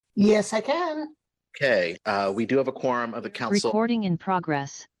Yes, I can. Okay, we do have a quorum of the council. Recording in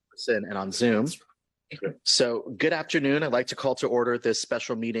progress. And on Zoom. So good afternoon. I'd like to call to order this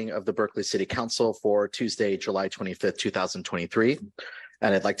special meeting of the Berkeley City Council for Tuesday, July 25th, 2023.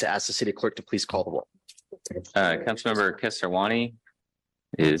 And I'd like to ask the city clerk to please call the roll. Councilmember Kesarwani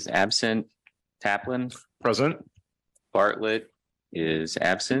is absent. Taplin. Present. Bartlett is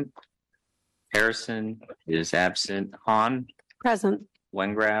absent. Harrison is absent. Hahn. Present.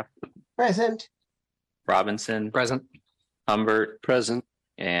 Wengraf. Present. Robinson. Present. Humbert. Present.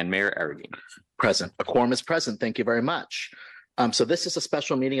 And Mayor Arreguín. Present. A quorum is present. Thank you very much. So this is a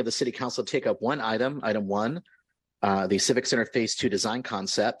special meeting of the City Council to take up one item, item one, the Civic Center Phase 2 design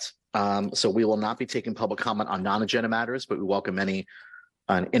concept. So we will not be taking public comment on non-agenda matters, but we welcome any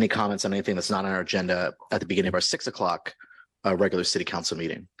comments on anything that's not on our agenda at the beginning of our 6 o'clock regular City Council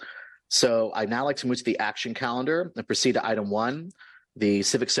meeting. So I'd now like to move to the action calendar and proceed to item one, the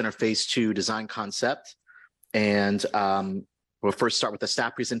Civic Center Phase 2 design concept. And we'll first start with the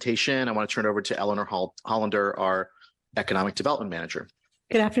staff presentation. I want to turn it over to Eleanor Hollander, our Economic Development Manager.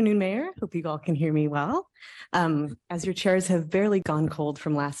 Good afternoon, Mayor. Hope you all can hear me well. As your chairs have barely gone cold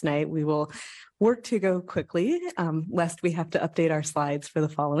from last night, we will work to go quickly, lest we have to update our slides for the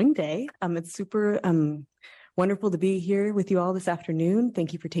following day. It's super wonderful to be here with you all this afternoon.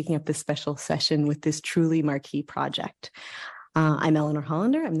 Thank you for taking up this special session with this truly marquee project. I'm Eleanor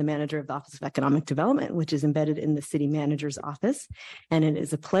Hollander. I'm the manager of the Office of Economic Development, which is embedded in the city manager's office. And it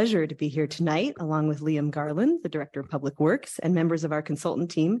is a pleasure to be here tonight, along with Liam Garland, the director of public works, and members of our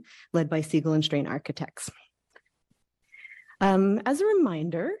consultant team led by Siegel and Strain Architects. As a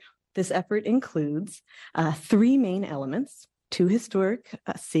reminder, this effort includes three main elements: two historic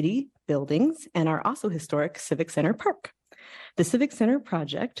city buildings and our also historic Civic Center Park. The Civic Center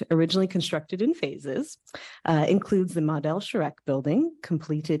project, originally constructed in phases, includes the Maudel Chirac building,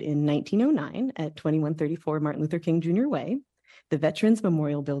 completed in 1909 at 2134 Martin Luther King Jr. Way, the Veterans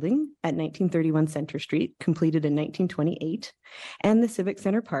Memorial Building at 1931 Center Street, completed in 1928, and the Civic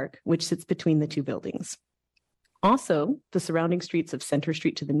Center Park, which sits between the two buildings. Also, the surrounding streets of Center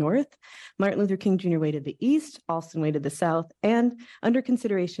Street to the north, Martin Luther King Jr. Way to the east, Alston Way to the south, and under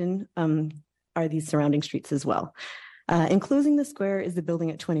consideration are these surrounding streets as well. Enclosing the square is the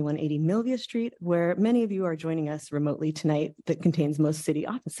building at 2180 Milvia Street, where many of you are joining us remotely tonight, that contains most city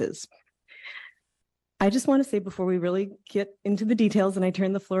offices. I just want to say, before we really get into the details and I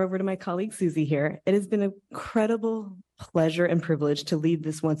turn the floor over to my colleague Susie here, it has been an incredible pleasure and privilege to lead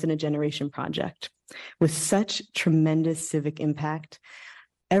this once-in-a-generation project with such tremendous civic impact.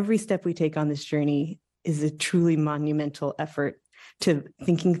 Every step we take on this journey is a truly monumental effort to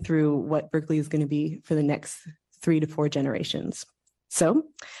thinking through what Berkeley is going to be for the next 3 to 4 generations. So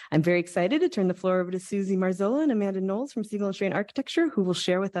I'm very excited to turn the floor over to Susie Marzola and Amanda Knowles from Siegel and Strain Architecture, who will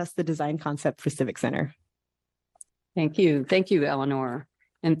share with us the design concept for Civic Center. Thank you. Thank you, Eleanor.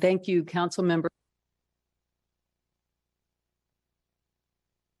 And thank you, council member.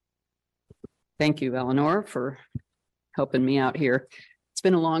 Thank you, Eleanor, for helping me out here. It's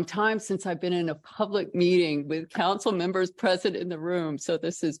been a long time since I've been in a public meeting with council members present in the room, so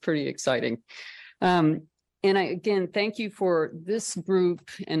this is pretty exciting. And again, thank you for this group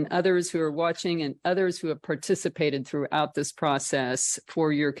and others who are watching and others who have participated throughout this process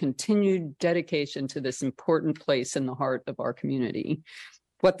for your continued dedication to this important place in the heart of our community.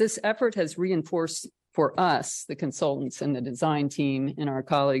 What this effort has reinforced for us, the consultants and the design team and our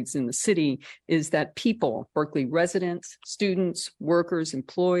colleagues in the city, is that people, Berkeley residents, students, workers,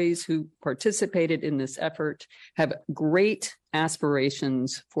 employees who participated in this effort have great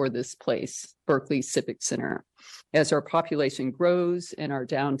aspirations for this place, Berkeley Civic Center. As our population grows and our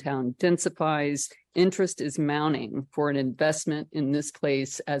downtown densifies, interest is mounting for an investment in this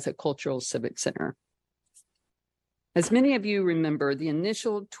place as a cultural civic center. As many of you remember, the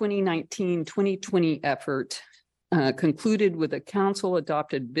initial 2019-2020 effort concluded with a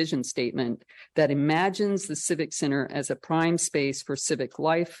council-adopted vision statement that imagines the Civic Center as a prime space for civic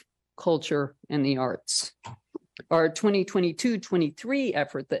life, culture, and the arts. Our 2022-23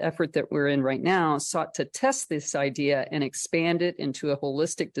 effort, the effort that we're in right now, sought to test this idea and expand it into a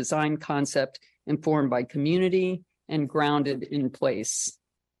holistic design concept informed by community and grounded in place.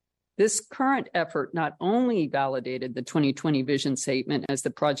 This current effort not only validated the 2020 vision statement as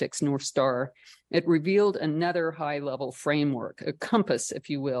the project's North Star, it revealed another high-level framework, a compass, if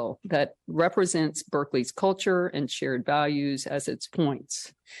you will, that represents Berkeley's culture and shared values as its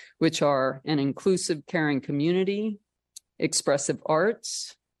points, which are an inclusive, caring community, expressive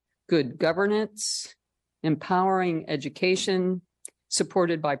arts, good governance, empowering education,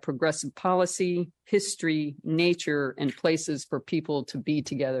 supported by progressive policy, history, nature, and places for people to be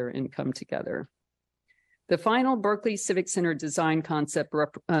together and come together. The final Berkeley Civic Center Design Concept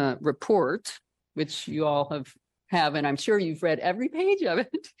report, which you all have, and I'm sure you've read every page of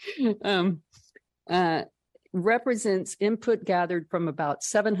it, represents input gathered from about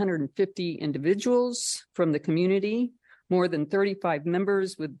 750 individuals from the community, more than 35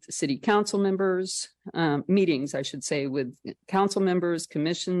 members with city council members, meetings, I should say, with council members,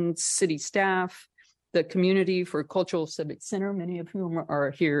 commissions, city staff, the Community for Cultural Civic Center, many of whom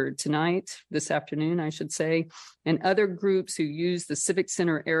are here tonight, this afternoon, I should say, and other groups who use the Civic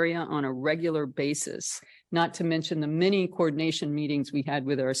Center area on a regular basis, not to mention the many coordination meetings we had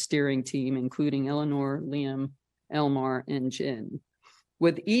with our steering team, including Eleanor, Liam, Elmar, and Jen.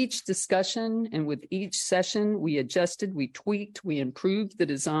 With each discussion and with each session, we adjusted, we tweaked, we improved the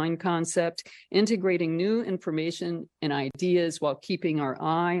design concept, integrating new information and ideas while keeping our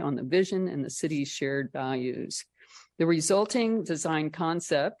eye on the vision and the city's shared values. The resulting design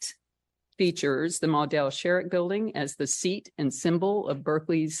concept features the Maudel Sherrick Building as the seat and symbol of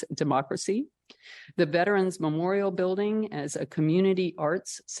Berkeley's democracy, the Veterans Memorial Building as a community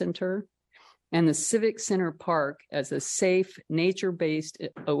arts center, and the Civic Center Park as a safe, nature-based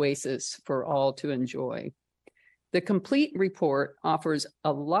oasis for all to enjoy. The complete report offers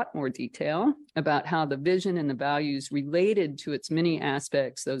a lot more detail about how the vision and the values related to its many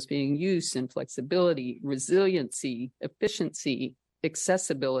aspects, those being use and flexibility, resiliency, efficiency,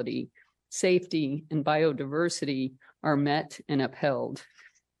 accessibility, safety, and biodiversity are met and upheld.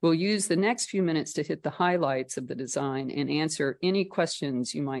 We'll use the next few minutes to hit the highlights of the design and answer any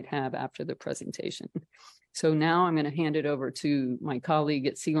questions you might have after the presentation. So now I'm going to hand it over to my colleague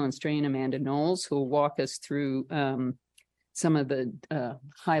at Siegel & Strain, Amanda Knowles, who will walk us through some of the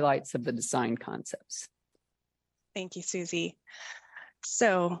highlights of the design concepts. Thank you, Susie.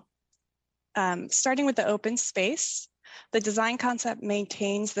 So starting with the open space, the design concept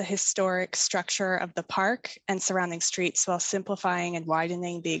maintains the historic structure of the park and surrounding streets while simplifying and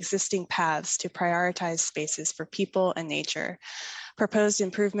widening the existing paths to prioritize spaces for people and nature. Proposed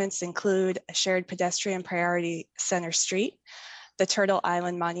improvements include a shared pedestrian priority center street, the Turtle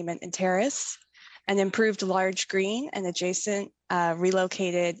Island Monument and Terrace, an improved large green and adjacent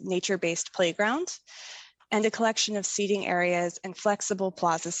relocated nature-based playground, and a collection of seating areas and flexible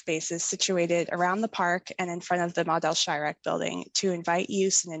plaza spaces situated around the park and in front of the Maudel Sherrick Building to invite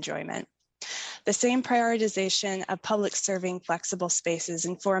use and enjoyment. The same prioritization of public serving flexible spaces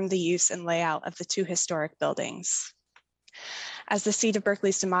informed the use and layout of the two historic buildings. As the seat of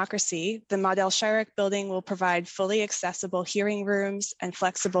Berkeley's democracy, the Maudel Sherrick Building will provide fully accessible hearing rooms and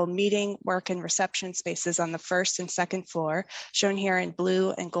flexible meeting, work, and reception spaces on the first and second floor, shown here in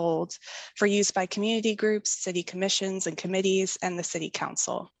blue and gold, for use by community groups, city commissions and committees, and the city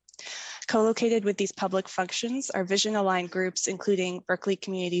council. Co-located with these public functions are vision-aligned groups, including Berkeley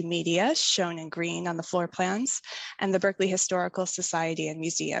Community Media, shown in green on the floor plans, and the Berkeley Historical Society and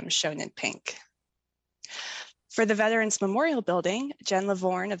Museum, shown in pink. For the Veterans Memorial Building, Jen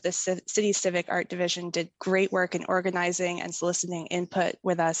Lavorne of the City Civic Art Division did great work in organizing and soliciting input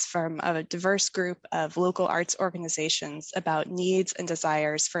with us from a diverse group of local arts organizations about needs and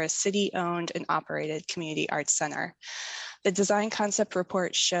desires for a city-owned and operated community arts center. The design concept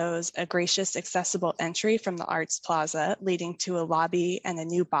report shows a gracious, accessible entry from the Arts Plaza, leading to a lobby and a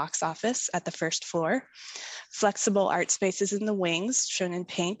new box office at the first floor. Flexible art spaces in the wings, shown in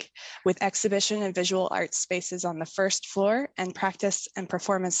pink, with exhibition and visual art spaces on the first floor and practice and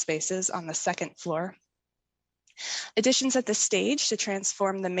performance spaces on the second floor. Additions at the stage to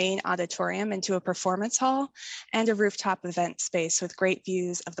transform the main auditorium into a performance hall and a rooftop event space with great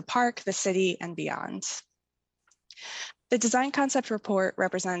views of the park, the city, and beyond. The design concept report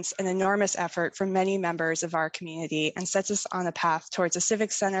represents an enormous effort from many members of our community and sets us on a path towards a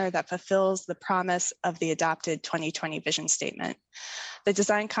civic center that fulfills the promise of the adopted 2020 vision statement. The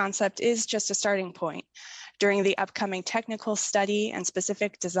design concept is just a starting point. During the upcoming technical study and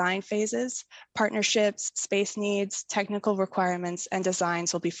specific design phases, partnerships, space needs, technical requirements, and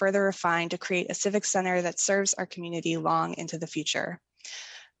designs will be further refined to create a civic center that serves our community long into the future.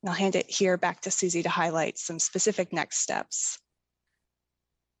 And I'll hand it here back to Susie to highlight some specific next steps.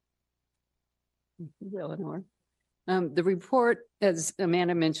 Thank you, Eleanor. The report, as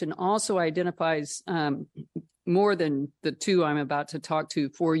Amanda mentioned, also identifies more than the two I'm about to talk to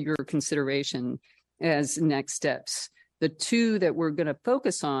for your consideration as next steps. The two that we're going to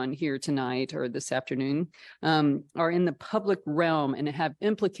focus on here tonight or this afternoon are in the public realm and have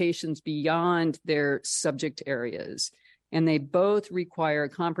implications beyond their subject areas. And they both require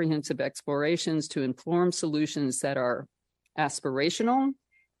comprehensive explorations to inform solutions that are aspirational,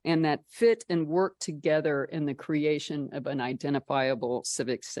 and that fit and work together in the creation of an identifiable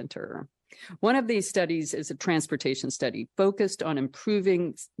civic center. One of these studies is a transportation study focused on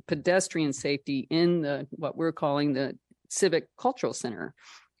improving pedestrian safety in what we're calling the Civic Cultural Center.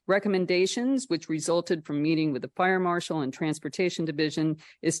 Recommendations, which resulted from meeting with the Fire Marshal and Transportation Division,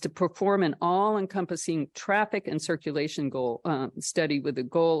 is to perform an all-encompassing traffic and circulation study with the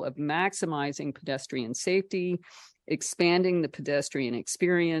goal of maximizing pedestrian safety, expanding the pedestrian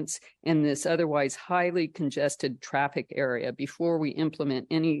experience in this otherwise highly congested traffic area before we implement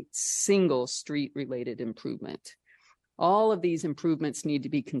any single street-related improvement. All of these improvements need to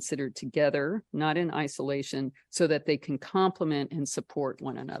be considered together, not in isolation, so that they can complement and support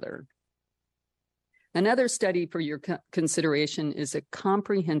one another. Another study for your consideration is a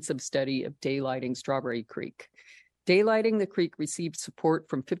comprehensive study of daylighting Strawberry Creek. Daylighting the creek received support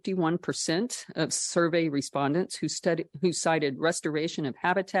from 51% of survey respondents who cited restoration of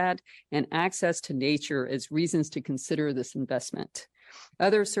habitat and access to nature as reasons to consider this investment.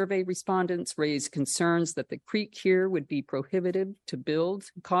 Other survey respondents raised concerns that the creek here would be prohibitive to build,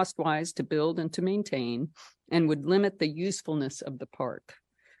 cost-wise to build and to maintain, and would limit the usefulness of the park.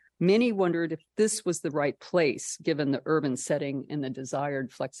 Many wondered if this was the right place, given the urban setting and the desired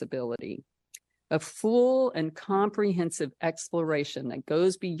flexibility. A full and comprehensive exploration that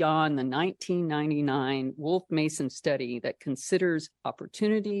goes beyond the 1999 Wolf Mason study that considers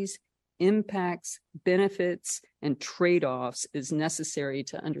opportunities, impacts, benefits, and trade-offs is necessary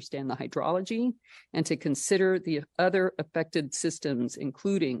to understand the hydrology and to consider the other affected systems,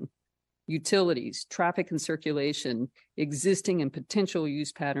 including utilities, traffic and circulation, existing and potential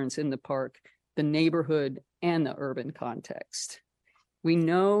use patterns in the park, the neighborhood, and the urban context. We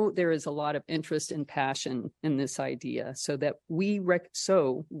know there is a lot of interest and passion in this idea, so we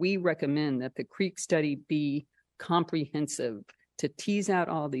recommend that the creek study be comprehensive to tease out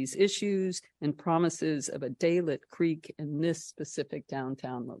all these issues and promises of a daylit creek in this specific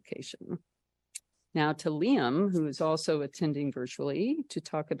downtown location. Now to Liam, who is also attending virtually, to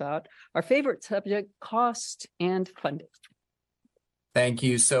talk about our favorite subject, cost and funding. Thank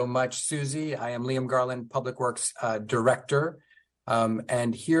you so much, Susie. I am Liam Garland, Public Works Director,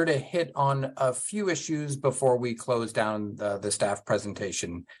 and here to hit on a few issues before we close down the staff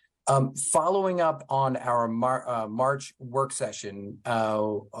presentation. Following up on our March work session,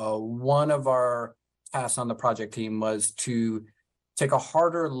 one of our tasks on the project team was to take a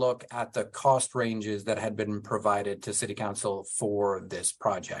harder look at the cost ranges that had been provided to City Council for this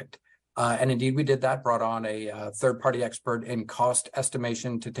project. And indeed, we did that, brought on a third-party expert in cost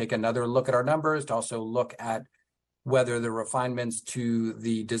estimation to take another look at our numbers, to also look at whether the refinements to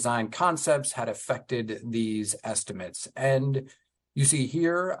the design concepts had affected these estimates. And you see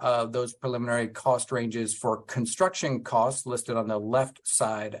here those preliminary cost ranges for construction costs listed on the left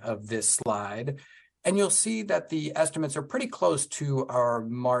side of this slide. And you'll see that the estimates are pretty close to our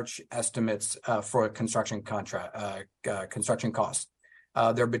March estimates for construction costs.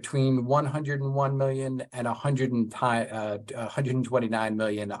 They're between 101 million and 129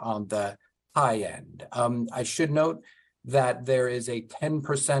 million on the high end. I should note that there is a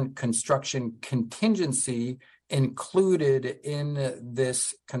 10% construction contingency included in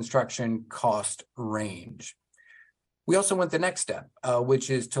this construction cost range. We also went the next step, which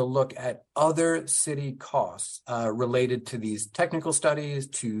is to look at other city costs related to these technical studies,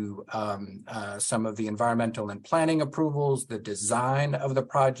 to some of the environmental and planning approvals, the design of the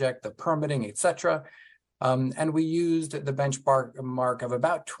project, the permitting, etc. And we used the benchmark of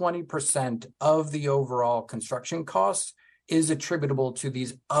about 20% of the overall construction costs is attributable to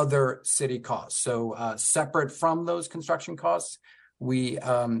these other city costs. So separate from those construction costs, we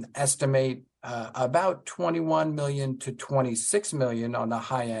estimate about 21 million to 26 million on the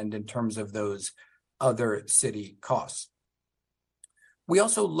high end in terms of those other city costs. We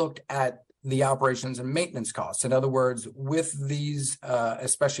also looked at the operations and maintenance costs. In other words, with these,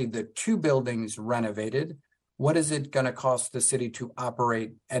 especially the two buildings renovated, what is it going to cost the city to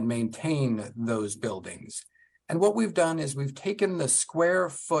operate and maintain those buildings? And what we've done is we've taken the square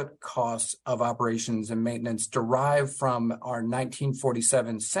foot costs of operations and maintenance derived from our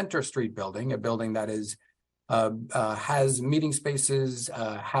 1947 Center Street building, a building that is has meeting spaces,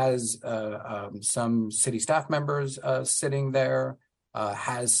 has some city staff members sitting there,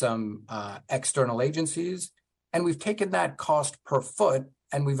 has some external agencies. And we've taken that cost per foot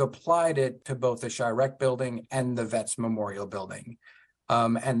and we've applied it to both the Chirec building and the Vets Memorial building.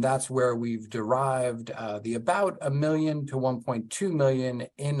 And that's where we've derived the about $1 million to 1.2 million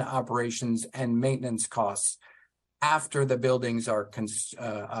in operations and maintenance costs after the buildings are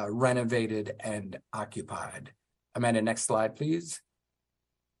renovated and occupied. Amanda, next slide, please.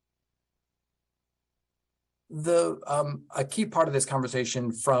 A key part of this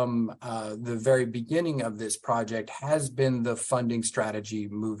conversation from the very beginning of this project has been the funding strategy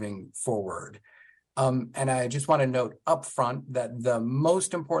moving forward. And I just want to note upfront that the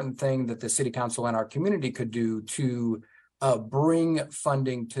most important thing that the City Council and our community could do to bring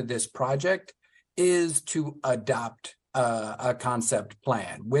funding to this project is to adopt a concept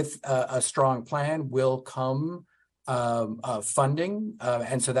plan. With a strong plan will come funding,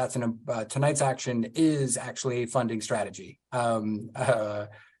 and so that's tonight's action is actually a funding strategy. So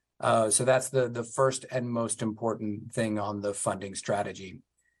that's the first and most important thing on the funding strategy.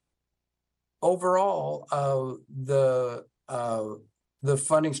 Overall, the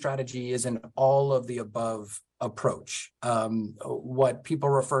funding strategy is an all of the above approach. What people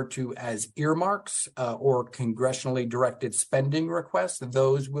refer to as earmarks or congressionally directed spending requests,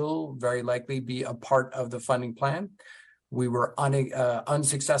 those will very likely be a part of the funding plan. We were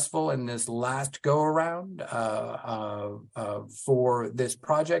unsuccessful in this last go around for this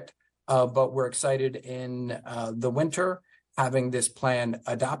project, but we're excited in the winter having this plan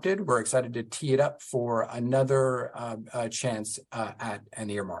adopted. We're excited to tee it up for another chance at an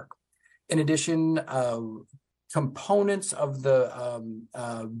earmark. In addition, components of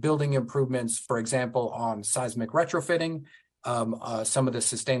the building improvements, for example, on seismic retrofitting, some of the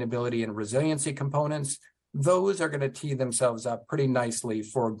sustainability and resiliency components, those are going to tee themselves up pretty nicely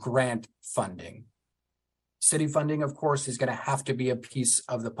for grant funding. City funding, of course, is going to have to be a piece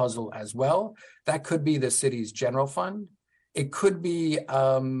of the puzzle as well. That could be the city's general fund. It could be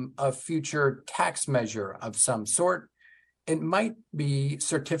a future tax measure of some sort. It might be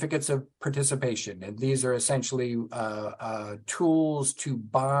certificates of participation, and these are essentially tools to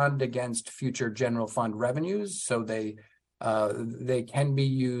bond against future general fund revenues. So they can be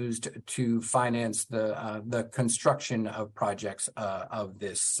used to finance the construction of projects of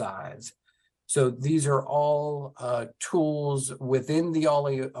this size. So these are all tools within the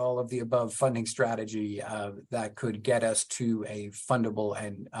all of the above funding strategy that could get us to a fundable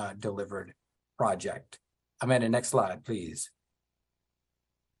and delivered project. Amanda, next slide, please.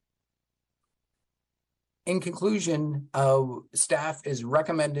 In conclusion, staff is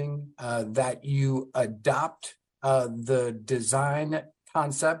recommending that you adopt the design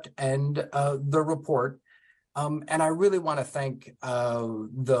concept and the report. And I really want to thank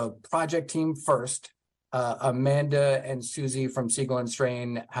the project team first. Amanda and Susie from Siegel and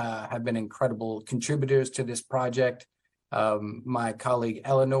Strain have been incredible contributors to this project. My colleague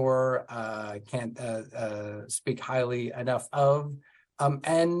Eleanor can't speak highly enough of,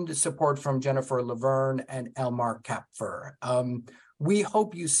 and support from Jennifer Laverne and Elmar Kapfer. We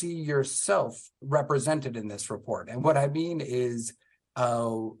hope you see yourself represented in this report. And what I mean is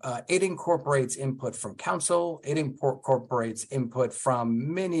it incorporates input from council, it incorporates input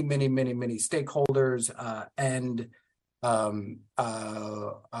from many stakeholders and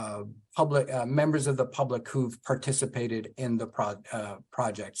public members of the public who've participated in the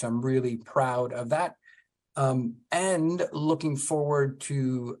project. So I'm really proud of that. And looking forward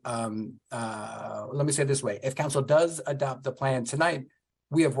to, let me say it this way, if council does adopt the plan tonight,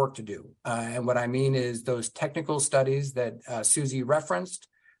 we have work to do. And what I mean is those technical studies that Susie referenced,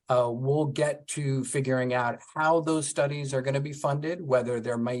 we'll get to figuring out how those studies are going to be funded, whether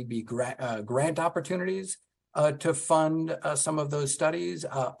there may be grant opportunities to fund some of those studies.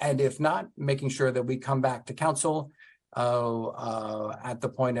 And if not, making sure that we come back to council at the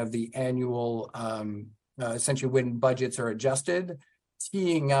point of the annual, essentially when budgets are adjusted,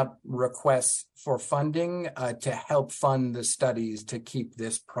 teeing up requests for funding to help fund the studies to keep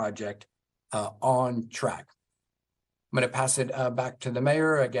this project on track. I'm going to pass it back to the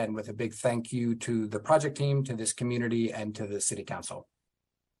mayor again with a big thank you to the project team, to this community, and to the city council.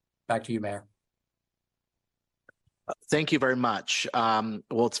 Back to you, Mayor. Thank you very much.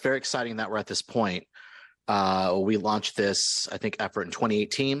 Well, it's very exciting that we're at this point. We launched this, I think, effort in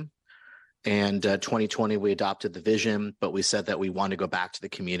 2018. And 2020, we adopted the vision, but we said that we want to go back to the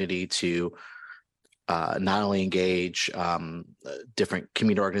community to not only engage different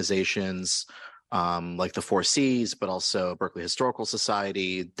community organizations like the 4 Cs, but also Berkeley Historical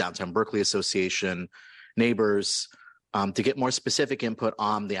Society, Downtown Berkeley Association, neighbors, to get more specific input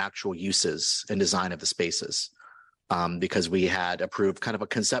on the actual uses and design of the spaces. Because we had approved kind of a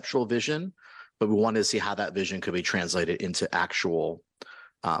conceptual vision, but we wanted to see how that vision could be translated into actual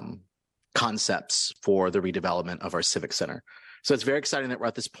concepts for the redevelopment of our Civic Center. So it's very exciting that we're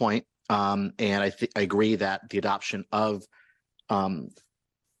at this point. And I agree that the adoption of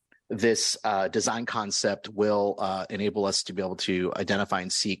this design concept will enable us to be able to identify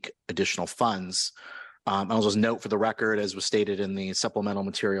and seek additional funds I'll just note for the record, as was stated in the supplemental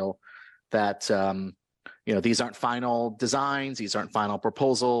material, that these aren't final designs, these aren't final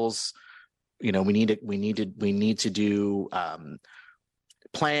proposals. We need to do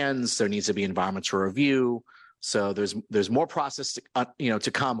plans. There needs to be environmental review. So there's more process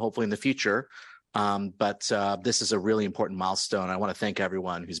to come, hopefully in the future. But this is a really important milestone. I want to thank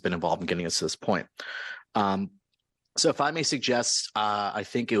everyone who's been involved in getting us to this point. So if I may suggest, I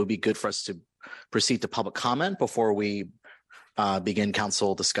think it would be good for us to proceed to public comment before we begin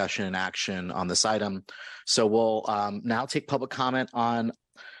council discussion and action on this item. So we'll now take public comment on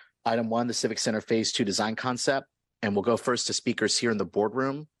item 1, the Civic Center Phase 2 design concept. And we'll go first to speakers here in the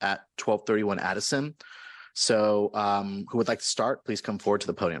boardroom at 1231 Addison. So who would like to start? Please come forward to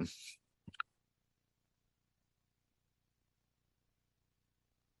the podium.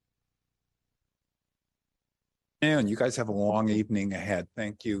 And you guys have a long evening ahead.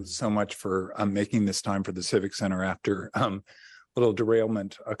 Thank you so much for making this time for the Civic Center after a little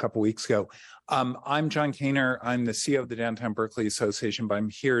derailment a couple weeks ago. I'm John Kaner. I'm the CEO of the Downtown Berkeley Association, but I'm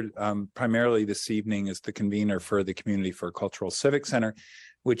here primarily this evening as the convener for the Community for a Cultural Civic Center,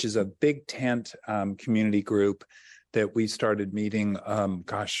 which is a big tent community group that we started meeting,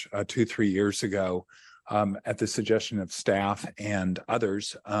 2-3 years ago at the suggestion of staff and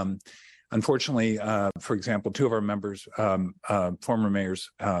others. Unfortunately, for example, 2 of our members, former mayors,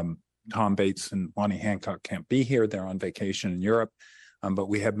 Tom Bates and Lonnie Hancock, can't be here. They're on vacation in Europe, but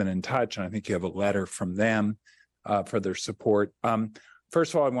we have been in touch, and I think you have a letter from them for their support.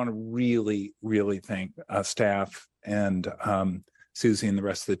 First of all, I want to really, really thank staff and Susie and the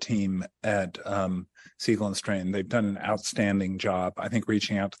rest of the team at Siegel and Strain. They've done an outstanding job, I think,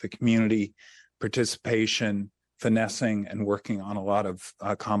 reaching out to the community, participation, finessing, and working on a lot of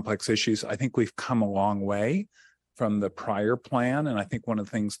complex issues. I think we've come a long way from the prior plan. And I think one of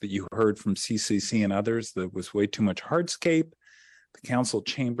the things that you heard from CCC and others, that was way too much hardscape. The council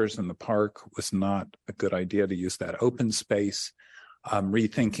chambers in the park was not a good idea to use that open space,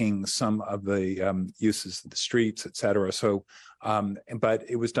 rethinking some of the uses of the streets, et cetera. So, but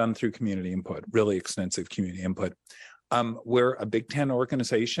it was done through community input, really extensive community input. We're a Big Ten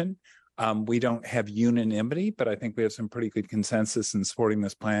organization. We don't have unanimity, but I think we have some pretty good consensus in supporting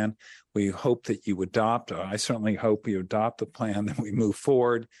this plan. We hope that you adopt, I certainly hope you adopt the plan, that we move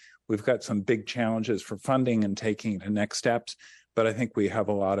forward. We've got some big challenges for funding and taking the next steps, but I think we have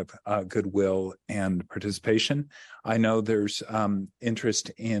a lot of goodwill and participation. I know there's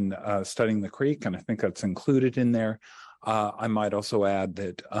interest in studying the creek, and I think that's included in there. I might also add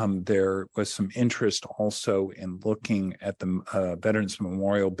that there was some interest also in looking at the Veterans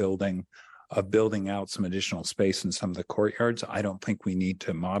Memorial Building, of building out some additional space in some of the courtyards. I don't think we need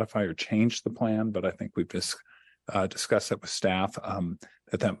to modify or change the plan, but I think we've just discussed that with staff,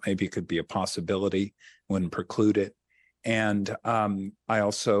 that maybe could be a possibility, wouldn't preclude it. And I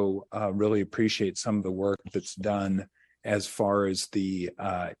also really appreciate some of the work that's done as far as the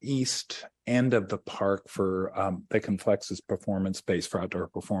east end of the park for that can flex as performance space for outdoor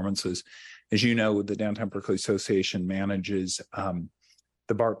performances. As you know, the Downtown Berkeley Association manages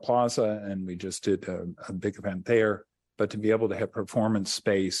the BART Plaza, and we just did a big event there. But to be able to have performance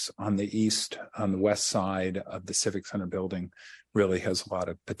space on the west side of the Civic Center building really has a lot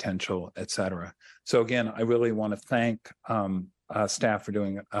of potential, et cetera. So again, I really want to thank staff for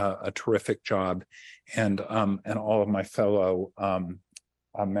doing a terrific job, and all of my fellow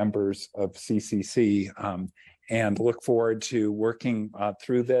members of CCC, and look forward to working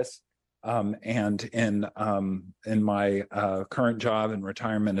through this. And in my current job in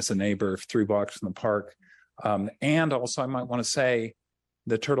retirement as a neighbor 3 blocks from the park, and also I might want to say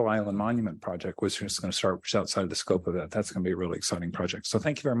the Turtle Island Monument Project was just going to start, which is outside of the scope of that. That's going to be a really exciting project. So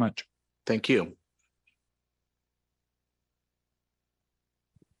thank you very much. Thank you.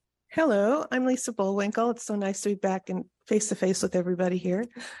 Hello, I'm Lisa Bullwinkle. It's so nice to be back and face-to-face with everybody here.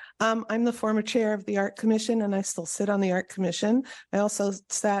 I'm the former chair of the Art Commission, and I still sit on the Art Commission. I also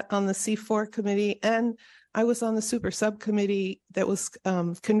sat on the C4 committee, and I was on the super subcommittee that was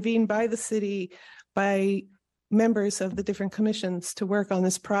convened by the city by members of the different commissions to work on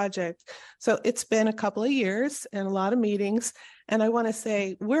this project. So it's been a couple of years and a lot of meetings. And I want to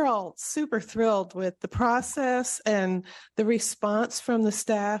say we're all super thrilled with the process and the response from the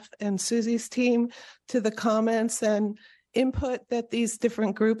staff and Susie's team to the comments and input that these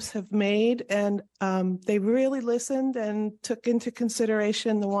different groups have made. And they really listened and took into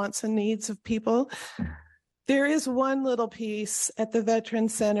consideration the wants and needs of people. There is one little piece at the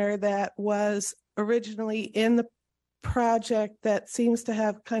Veterans Center that was originally in the project that seems to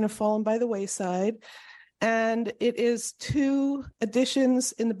have kind of fallen by the wayside. And it is 2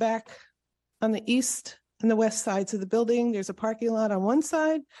 additions in the back on the east and the west sides of the building. There's a parking lot on one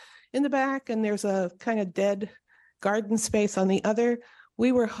side in the back, and there's a kind of dead garden space on the other.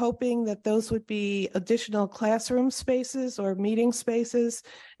 We were hoping that those would be additional classroom spaces or meeting spaces,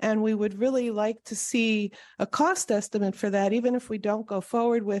 and we would really like to see a cost estimate for that. Even if we don't go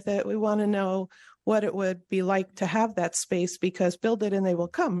forward with it, we want to know what it would be like to have that space, because build it and they will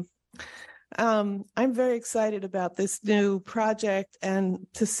come. I'm very excited about this new project and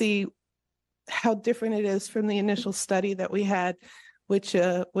to see how different it is from the initial study that we had, which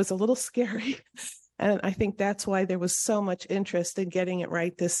was a little scary. And I think that's why there was so much interest in getting it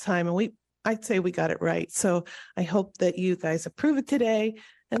right this time. And I'd say we got it right. So I hope that you guys approve it today.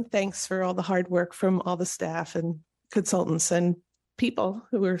 And thanks for all the hard work from all the staff and consultants and people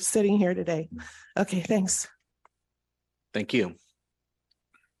who are sitting here today. Okay, thanks. Thank you.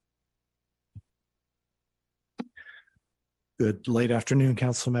 Good late afternoon,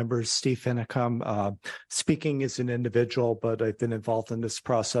 council members. Steve Finicum, speaking as an individual, but I've been involved in this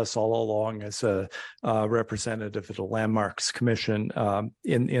process all along as a representative of the Landmarks Commission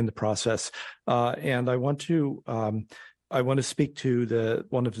in the process. And I want to speak to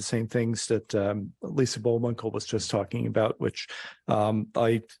one of the same things that Lisa Bullwinkle was just talking about, which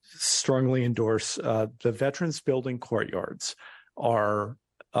I strongly endorse. The Veterans Building courtyards are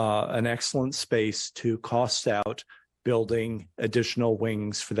an excellent space to cost out building additional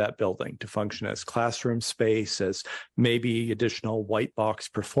wings for that building to function as classroom space, as maybe additional white box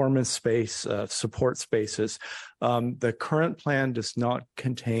performance space, support spaces. The current plan does not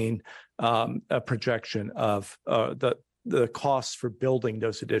contain a projection of the costs for building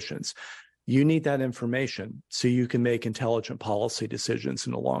those additions. You need that information so you can make intelligent policy decisions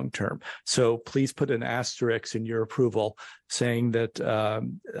in the long term. So please put an asterisk in your approval saying that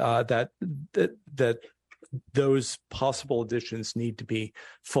that those possible additions need to be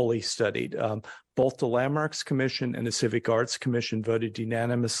fully studied. Both the Landmarks Commission and the Civic Arts Commission voted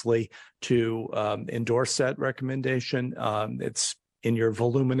unanimously to endorse that recommendation. It's in your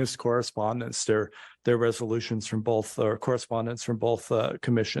voluminous correspondence. They're resolutions from both, or correspondence from both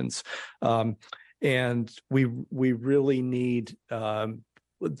commissions. And we really need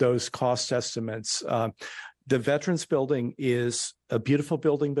those cost estimates. The Veterans Building is a beautiful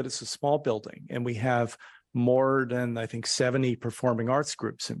building, but it's a small building, and we have more than, I think, 70 performing arts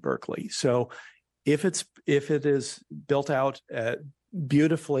groups in Berkeley. So if it is built out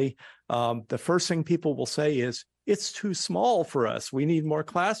beautifully, the first thing people will say is, it's too small for us. We need more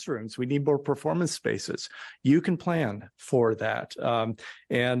classrooms. We need more performance spaces. You can plan for that.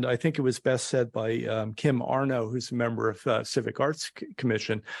 And I think it was best said by Kim Arno, who's a member of Civic Arts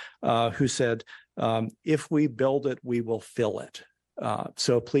Commission, who said, if we build it, we will fill it.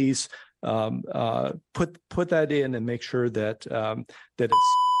 So please put that in and make sure that that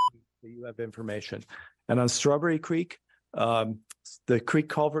you have information. And on Strawberry Creek, the creek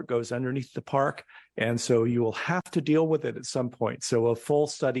culvert goes underneath the park, and so you will have to deal with it at some point. So a full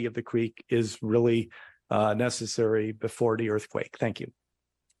study of the creek is really necessary before the earthquake. Thank you.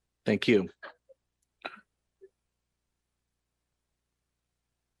 Thank you.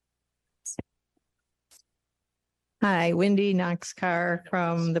 Hi, Wendy Knox-Carr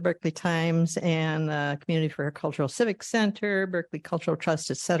from the Berkeley Times and the Community for Cultural Civic Center, Berkeley Cultural Trust,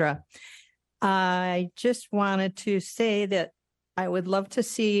 etc. I just wanted to say that I would love to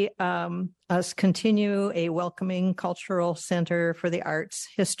see us continue a welcoming cultural center for the arts,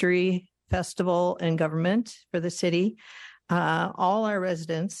 history, festival, and government for the city, all our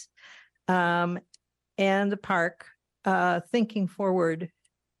residents, and the park, thinking forward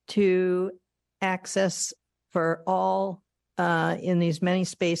to access for all in these many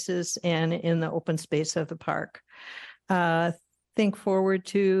spaces and in the open space of the park. Think forward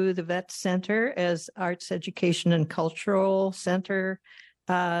to the Vet Center as arts, education, and cultural center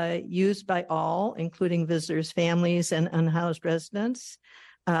used by all, including visitors, families, and unhoused residents.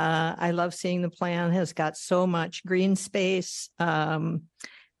 I love seeing the plan has got so much green space.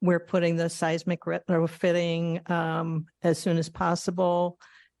 We're putting the seismic retrofitting as soon as possible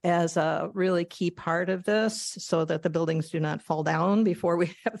as a really key part of this so that the buildings do not fall down before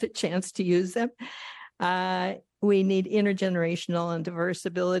we have the chance to use them. We need intergenerational and diverse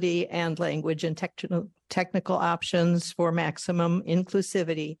ability and language and technical options for maximum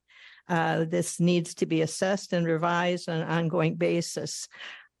inclusivity. This needs to be assessed and revised on an ongoing basis.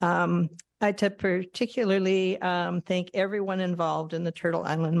 I particularly thank everyone involved in the Turtle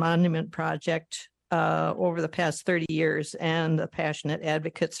Island Monument Project over the past 30 years and the passionate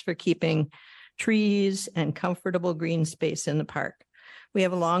advocates for keeping trees and comfortable green space in the park. We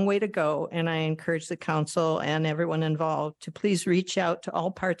have a long way to go, and I encourage the council and everyone involved to please reach out to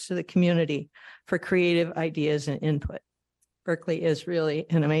all parts of the community for creative ideas and input. Berkeley is really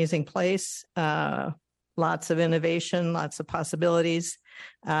an amazing place. Lots of innovation, lots of possibilities.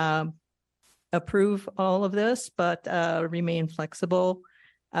 Approve all of this, but remain flexible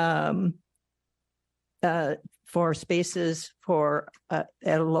for spaces at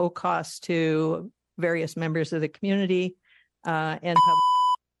a low cost to various members of the community and public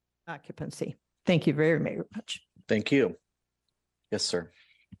occupancy. Thank you very, very much. Thank you. Yes, sir.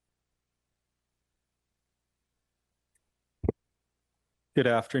 Good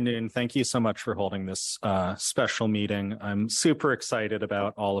afternoon. Thank you so much for holding this special meeting. I'm super excited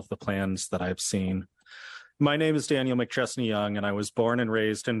about all of the plans that I've seen. My name is Daniel McChesney Young, and I was born and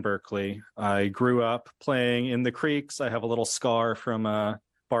raised in Berkeley. I grew up playing in the creeks. I have a little scar from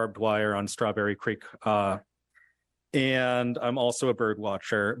barbed wire on Strawberry Creek. And I'm also a bird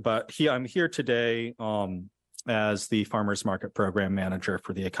watcher, but I'm here today as the Farmers Market Program Manager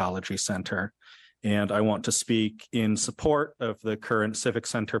for the Ecology Center. And I want to speak in support of the current Civic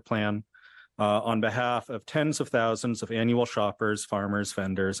Center plan on behalf of tens of thousands of annual shoppers, farmers,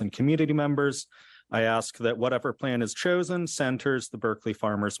 vendors, and community members. I ask that whatever plan is chosen centers the Berkeley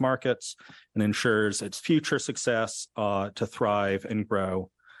farmers markets and ensures its future success to thrive and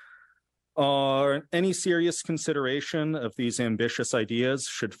grow. Any serious consideration of these ambitious ideas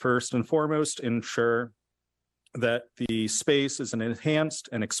should first and foremost ensure that the space is enhanced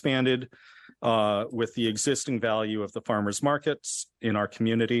and expanded with the existing value of the farmers markets in our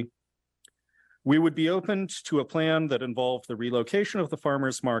community. We would be open to a plan that involved the relocation of the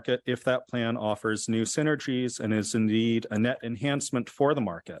farmers market if that plan offers new synergies and is indeed a net enhancement for the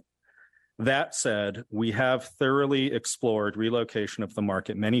market. That said, we have thoroughly explored relocation of the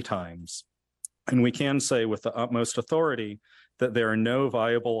market many times, and we can say with the utmost authority that there are no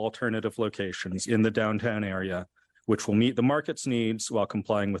viable alternative locations in the downtown area which will meet the market's needs while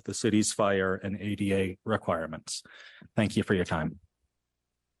complying with the city's fire and ADA requirements. Thank you for your time.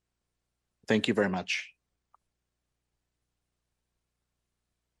 Thank you very much.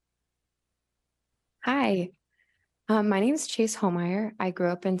 Hi, my name is Chase Holmeyer. I grew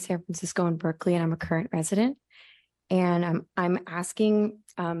up in San Francisco and Berkeley, and I'm a current resident. And I'm asking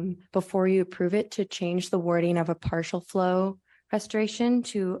before you approve it to change the wording of a partial flow restoration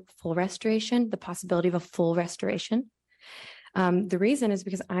to full restoration, the possibility of a full restoration. The reason is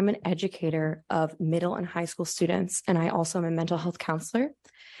because I'm an educator of middle and high school students, and I also am a mental health counselor.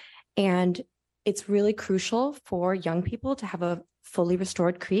 And it's really crucial for young people to have a fully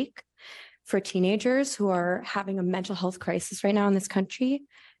restored creek. For teenagers who are having a mental health crisis right now in this country,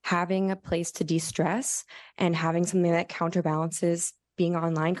 having a place to de-stress and having something that counterbalances being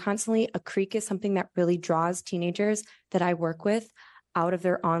online constantly, a creek is something that really draws teenagers that I work with out of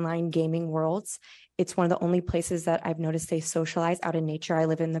their online gaming worlds. It's one of the only places that I've noticed they socialize out in nature. I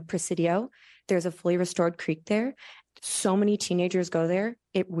live in the Presidio. There's a fully restored creek there. So many teenagers go there.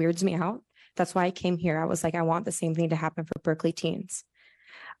 It weirds me out. That's why I came here. I was like, I want the same thing to happen for Berkeley teens.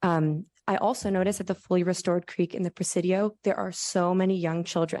 I also noticed at the fully restored creek in the Presidio, there are so many young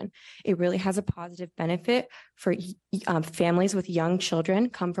children. It really has a positive benefit for families with young children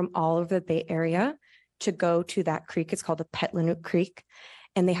come from all over the Bay Area to go to that creek. It's called the Petalanook Creek.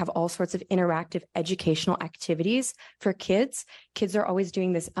 And they have all sorts of interactive educational activities for kids. Kids are always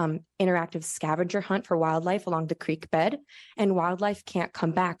doing this interactive scavenger hunt for wildlife along the creek bed. And wildlife can't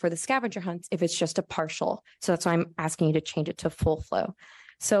come back for the scavenger hunts if it's just a partial. So that's why I'm asking you to change it to full flow.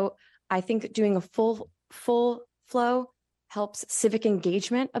 So I think that doing a full flow helps civic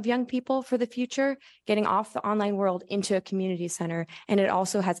engagement of young people for the future, getting off the online world into a community center. And it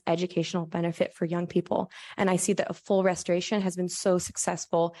also has educational benefit for young people. And I see that a full restoration has been so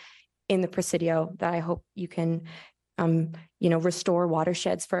successful in the Presidio that I hope you can, restore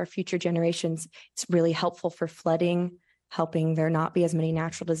watersheds for our future generations. It's really helpful for flooding, helping there not be as many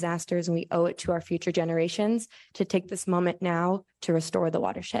natural disasters. And we owe it to our future generations to take this moment now to restore the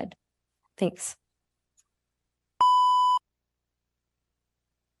watershed. Thanks.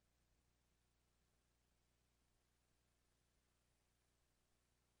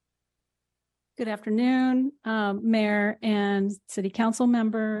 Good afternoon, Mayor and City Council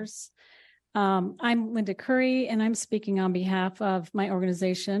members. I'm Linda Curry, and I'm speaking on behalf of my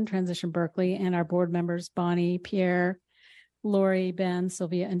organization, Transition Berkeley, and our board members, Bonnie, Pierre, Lori, Ben,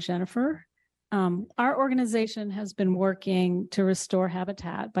 Sylvia, and Jennifer. Our organization has been working to restore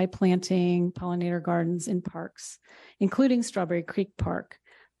habitat by planting pollinator gardens in parks, including Strawberry Creek Park,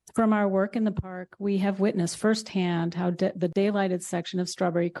 From our work in the park, we have witnessed firsthand how the daylighted section of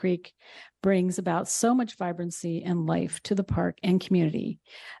Strawberry Creek brings about so much vibrancy and life to the park and community.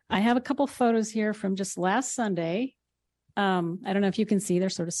 I have a couple photos here from just last Sunday. I don't know if you can see, they're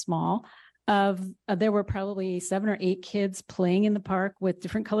sort of small. There were probably 7 or 8 kids playing in the park with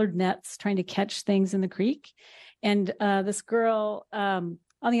different colored nets, trying to catch things in the creek. And this girl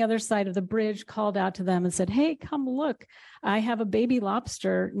on the other side of the bridge called out to them and said, "Hey, come look, I have a baby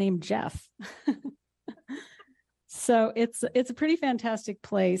lobster named Jeff." So it's a pretty fantastic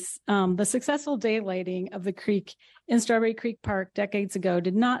place. The successful daylighting of the creek in Strawberry Creek Park decades ago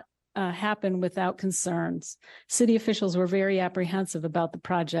did not happen without concerns. City officials were very apprehensive about the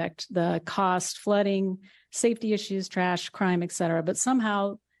project, the cost, flooding, safety issues, trash, crime, etc. But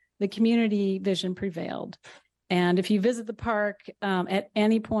somehow the community vision prevailed. And if you visit the park at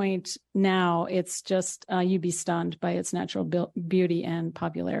any point now, it's just, you'd be stunned by its natural beauty and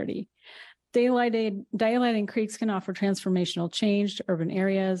popularity. Daylighting creeks can offer transformational change to urban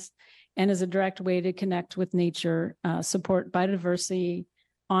areas and is a direct way to connect with nature, support biodiversity,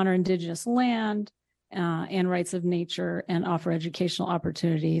 honor indigenous land and rights of nature, and offer educational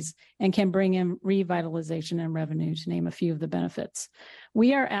opportunities, and can bring in revitalization and revenue, to name a few of the benefits.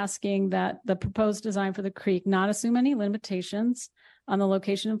 We are asking that the proposed design for the creek not assume any limitations on the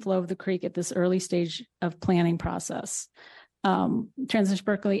location and flow of the creek at this early stage of planning process. Transition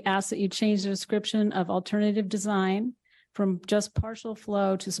Berkeley asks that you change the description of alternative design from just partial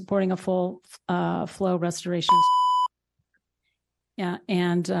flow to supporting a full flow restoration. Yeah,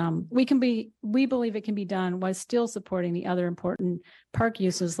 and we believe it can be done while still supporting the other important park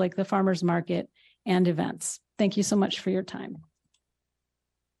uses like the farmers market and events. Thank you so much for your time.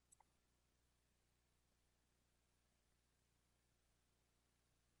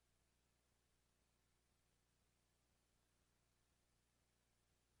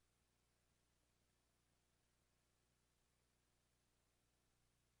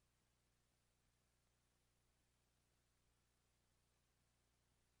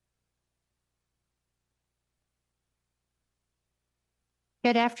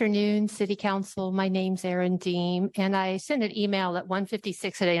 Good afternoon, City Council. My name's Erin Deem, and I sent an email at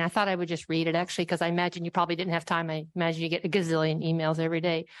 1:56 today, and I thought I would just read it actually, because I imagine you probably didn't have time. I imagine you get a gazillion emails every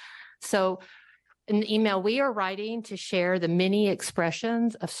day. So in the email, we are writing to share the many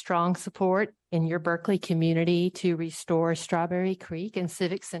expressions of strong support in your Berkeley community to restore Strawberry Creek and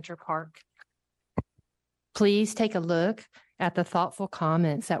Civic Center Park. Please take a look at the thoughtful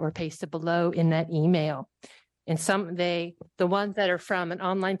comments that were pasted below in that email. And the ones that are from an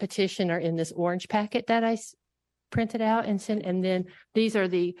online petition are in this orange packet that I printed out and sent. And then these are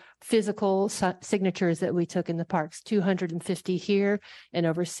the physical signatures that we took in the parks, 250 here and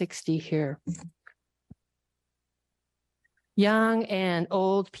over 60 here. Young and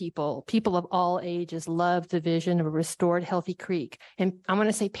old people of all ages love the vision of a restored healthy creek. And I want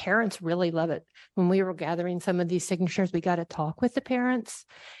to say parents really love it. When we were gathering some of these signatures, we got to talk with the parents.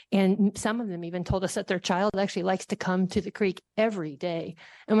 And some of them even told us that their child actually likes to come to the creek every day.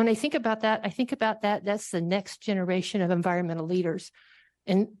 And when I think about that, that's the next generation of environmental leaders.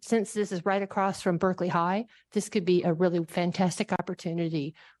 And since this is right across from Berkeley High, this could be a really fantastic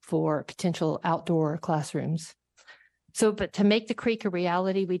opportunity for potential outdoor classrooms. So, but to make the creek a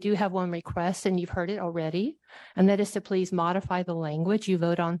reality, we do have one request, and you've heard it already, and that is to please modify the language you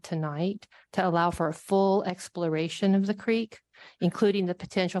vote on tonight to allow for a full exploration of the creek, including the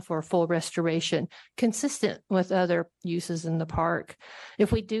potential for a full restoration consistent with other uses in the park.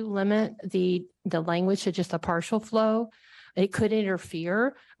 If we do limit the language to just a partial flow, it could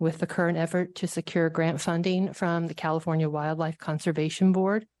interfere with the current effort to secure grant funding from the California Wildlife Conservation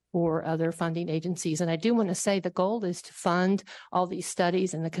Board or other funding agencies. And I do want to say the goal is to fund all these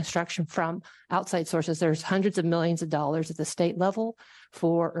studies and the construction from outside sources. There's hundreds of millions of dollars at the state level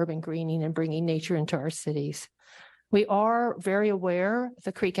for urban greening and bringing nature into our cities. We are very aware,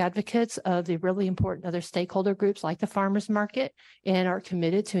 the creek advocates, of the really important other stakeholder groups like the farmers market, and are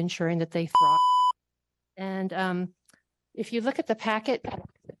committed to ensuring that they thrive. And if you look at the packet,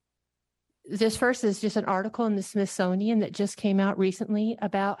 this first is just an article in the Smithsonian that just came out recently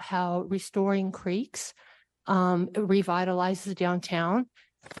about how restoring creeks revitalizes downtown.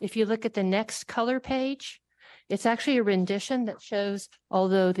 If you look at the next color page, it's actually a rendition that shows,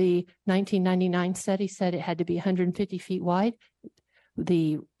 although the 1999 study said it had to be 150 feet wide,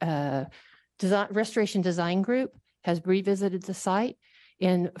 the Restoration Design Group has revisited the site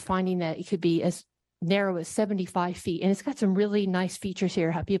and finding that it could be as narrow as 75 feet. And it's got some really nice features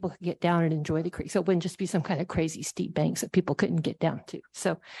here, how people can get down and enjoy the creek. So it wouldn't just be some kind of crazy steep banks that people couldn't get down to.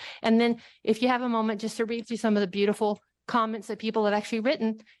 So, and then if you have a moment just to read through some of the beautiful comments that people have actually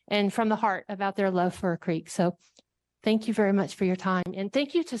written and from the heart about their love for a creek. So thank you very much for your time. And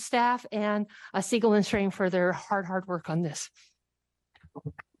thank you to staff and Siegel and Strain for their hard work on this.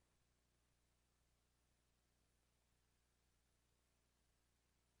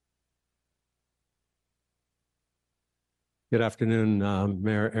 Good afternoon,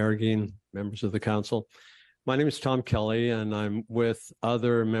 Mayor Arreguín, members of the council. My name is Tom Kelly, and I'm with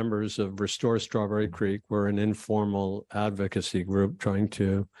other members of Restore Strawberry Creek. We're an informal advocacy group trying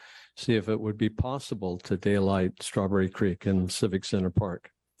to see if it would be possible to daylight Strawberry Creek in Civic Center Park.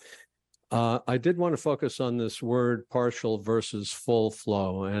 I did want to focus on this word partial versus full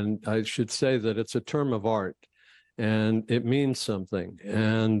flow, and I should say that it's a term of art, and it means something.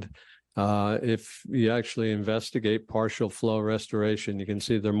 And if you actually investigate partial flow restoration, you can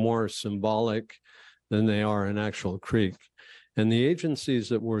see they're more symbolic than they are an actual creek. And the agencies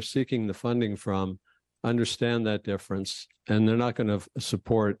that we're seeking the funding from understand that difference, and they're not going to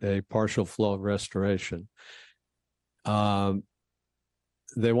support a partial flow restoration. They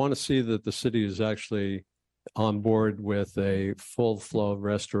want to see that the city is actually on board with a full flow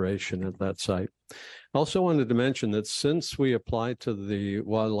restoration at that site. I also wanted to mention that since we applied to the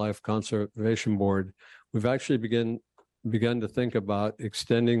Wildlife Conservation Board, we've actually begun to think about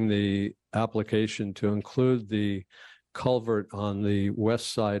extending the application to include the culvert on the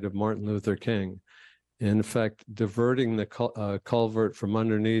west side of Martin Luther King. In fact, diverting the culvert from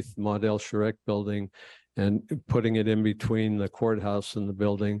underneath Maudel Charette building and putting it in between the courthouse and the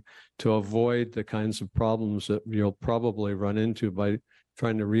building to avoid the kinds of problems that you'll probably run into by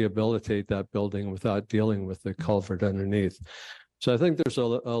trying to rehabilitate that building without dealing with the culvert underneath. So I think there's a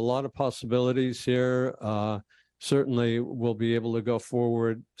lot of possibilities here. Certainly we'll be able to go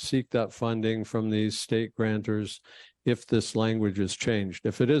forward, seek that funding from these state grantors if this language is changed.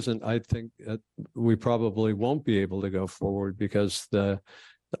 If it isn't, I think we probably won't be able to go forward because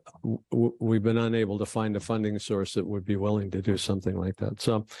we've been unable to find a funding source that would be willing to do something like that.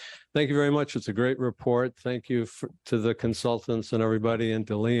 So thank you very much. It's a great report. Thank you to the consultants and everybody, and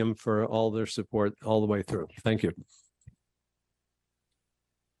to Liam for all their support all the way through. Thank you.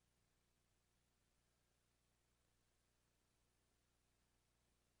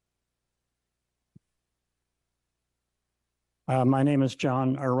 My name is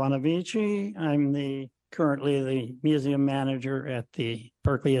John Aranavici. I'm currently the museum manager at the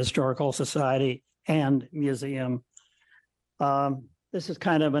Berkeley Historical Society and Museum. This is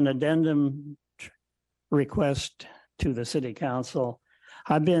kind of an addendum request to the City Council.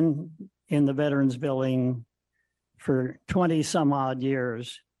 I've been in the Veterans Building for 20 some odd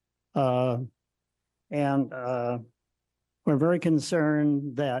years. And we're very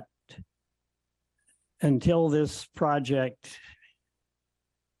concerned that until this project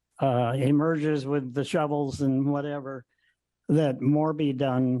emerges with the shovels and whatever, that more be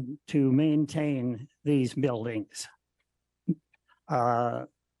done to maintain these buildings. One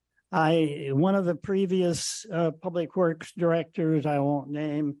of the previous public works directors, I won't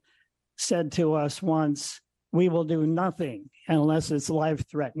name, said to us once, "We will do nothing unless it's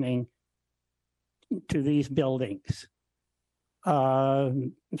life-threatening to these buildings."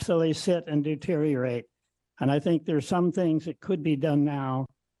 So they sit and deteriorate. And I think there's some things that could be done now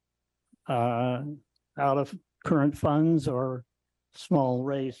out of current funds or small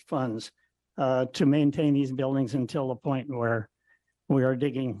raised funds to maintain these buildings until the point where we are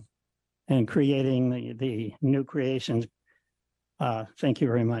digging and creating the new creations. Thank you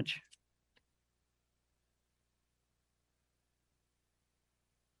very much.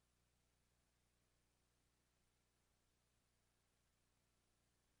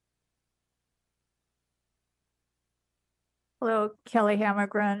 Hello, Kelly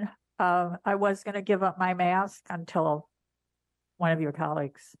Hammergren. I was going to give up my mask until one of your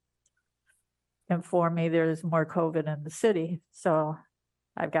colleagues informed me there's more COVID in the city. So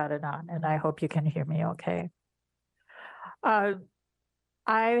I've got it on, and I hope you can hear me okay. I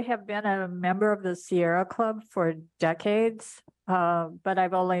have been a member of the Sierra Club for decades, but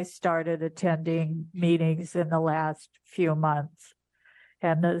I've only started attending meetings in the last few months.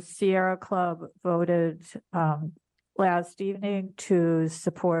 And the Sierra Club voted last evening to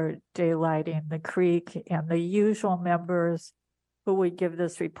support daylighting the creek, and the usual members who would give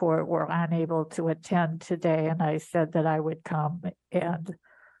this report were unable to attend today, and I said that I would come and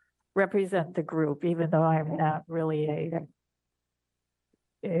represent the group, even though I'm not really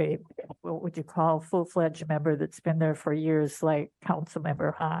a what would you call full-fledged member that's been there for years, like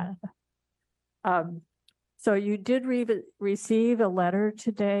Councilmember Hahn. So you did receive a letter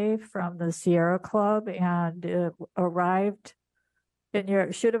today from the Sierra Club, and it arrived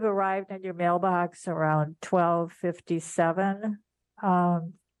should have arrived in your mailbox around 12:57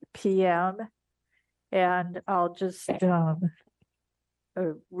 p.m. And I'll just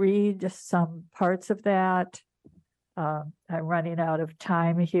read some parts of that. I'm running out of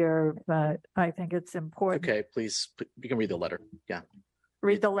time here, but I think it's important. Okay, please, you can read the letter. Yeah.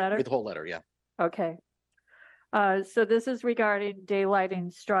 Read the letter? Read the whole letter, yeah. Okay. So this is regarding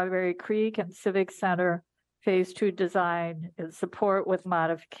daylighting Strawberry Creek and Civic Center Phase 2 design in support with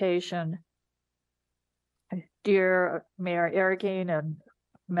modification. Dear Mayor Arreguín and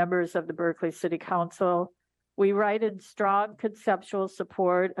members of the Berkeley City Council, we write in strong conceptual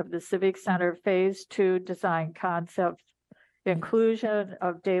support of the Civic Center Phase 2 design concept, inclusion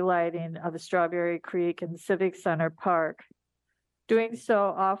of daylighting of Strawberry Creek and Civic Center Park. Doing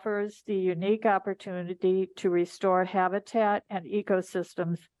so offers the unique opportunity to restore habitat and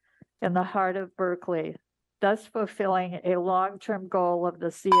ecosystems in the heart of Berkeley, thus fulfilling a long-term goal of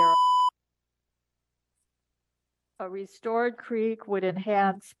the Sierra. A restored creek would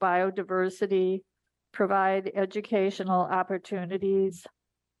enhance biodiversity, provide educational opportunities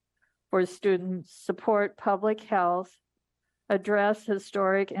for students, support public health, address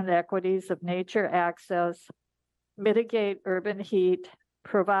historic inequities of nature access, mitigate urban heat,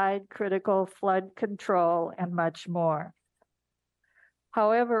 provide critical flood control, and much more.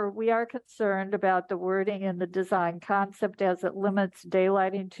 However, we are concerned about the wording in the design concept as it limits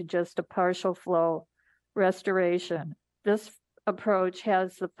daylighting to just a partial flow restoration. This approach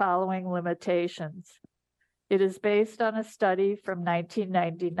has the following limitations. It is based on a study from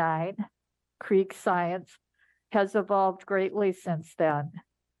 1999. Creek science has evolved greatly since then,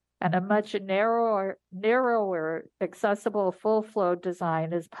 and a much narrower accessible full flow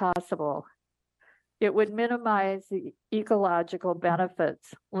design is possible. It would minimize the ecological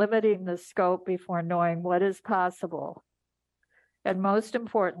benefits, limiting the scope before knowing what is possible. And most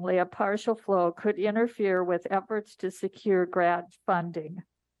importantly, a partial flow could interfere with efforts to secure grant funding.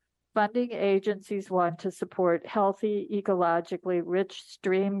 Funding agencies want to support healthy, ecologically rich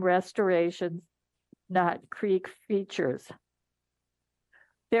stream restorations, not creek features.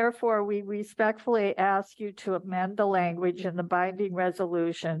 Therefore, we respectfully ask you to amend the language in the binding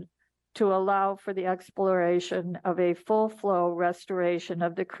resolution to allow for the exploration of a full flow restoration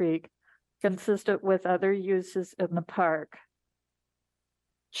of the creek consistent with other uses in the park.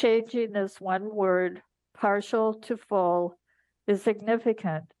 Changing this one word, partial to full, is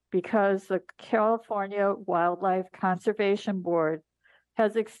significant because the California Wildlife Conservation Board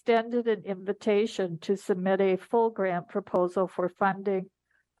has extended an invitation to submit a full grant proposal for funding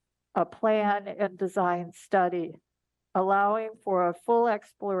a plan and design study, allowing for a full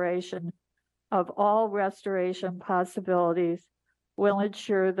exploration of all restoration possibilities will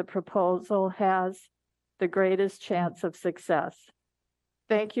ensure the proposal has the greatest chance of success.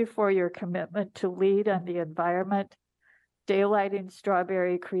 Thank you for your commitment to lead on the environment. Daylighting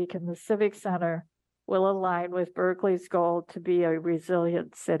Strawberry Creek and the Civic Center will align with Berkeley's goal to be a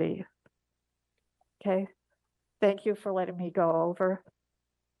resilient city. Okay, thank you for letting me go over.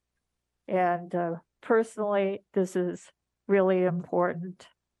 And personally, this is really important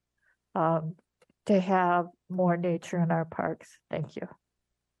to have more nature in our parks. Thank you.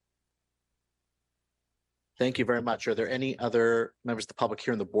 Thank you very much. Are there any other members of the public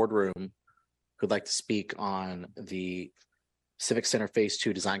here in the boardroom who'd like to speak on the Civic Center Phase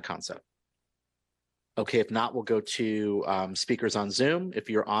 2 design concept? Okay, if not, we'll go to speakers on Zoom. If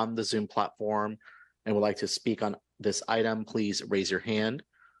you're on the Zoom platform and would like to speak on this item, please raise your hand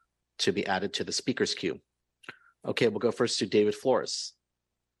to be added to the speakers queue. Okay, we'll go first to David Flores.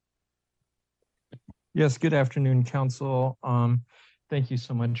 Yes, good afternoon, Council. Thank you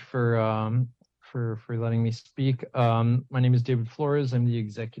so much for letting me speak. My name is David Flores. I'm the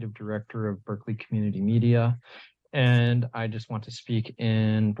Executive Director of Berkeley Community Media. And I just want to speak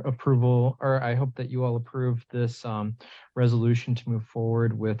in approval, or I hope that you all approve this resolution to move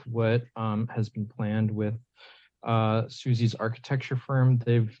forward with what has been planned with Susie's architecture firm.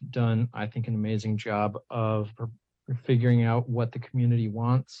 They've done, I think, an amazing job of figuring out what the community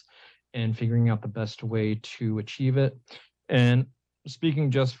wants and figuring out the best way to achieve it. And speaking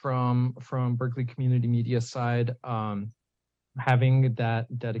just from Berkeley Community Media side, having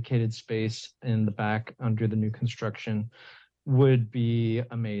that dedicated space in the back under the new construction would be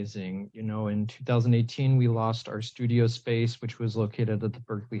amazing. You know, in 2018, we lost our studio space, which was located at the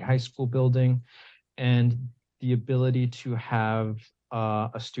Berkeley High School building, and the ability to have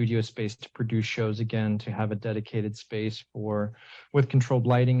a studio space to produce shows again, to have a dedicated space with controlled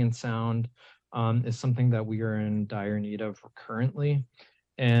lighting and sound is something that we are in dire need of currently.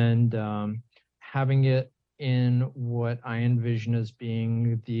 And having it in what I envision as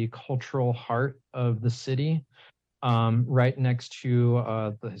being the cultural heart of the city, right next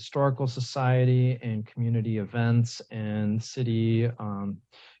to the Historical Society and community events, and city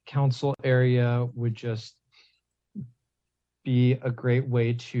council area would just be a great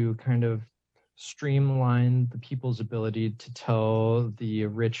way to kind of streamline the people's ability to tell the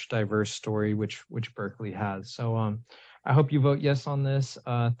rich, diverse story which Berkeley has. So I hope you vote yes on this.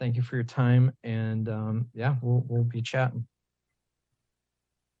 Thank you for your time, and yeah, we'll be chatting.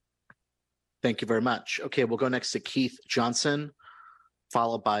 Thank you very much. Okay, we'll go next to Keith Johnson,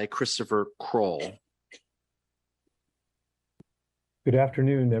 followed by Christopher Kroll. Good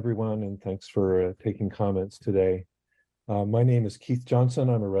afternoon, everyone, and thanks for taking comments today. My name is Keith Johnson.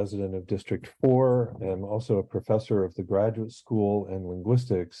 I'm a resident of District 4. I'm also a professor of the Graduate School and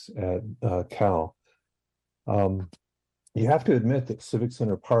Linguistics at Cal. You have to admit that Civic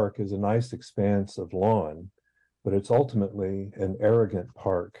Center Park is a nice expanse of lawn, but it's ultimately an arrogant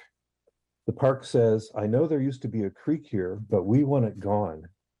park. The park says, I know there used to be a creek here, but we want it gone.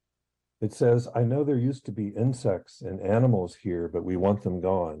 It says, I know there used to be insects and animals here, but we want them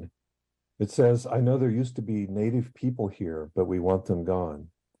gone. It says, I know there used to be native people here, but we want them gone.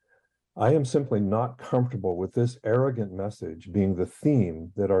 I am simply not comfortable with this arrogant message being the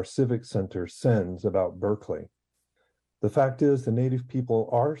theme that our Civic Center sends about Berkeley. The fact is, the native people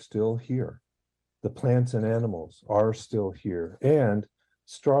are still here. The plants and animals are still here, and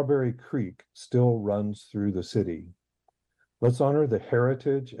Strawberry Creek still runs through the city. Let's honor the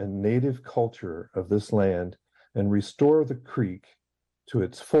heritage and native culture of this land and restore the creek to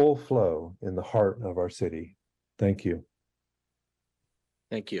its full flow in the heart of our city. Thank you.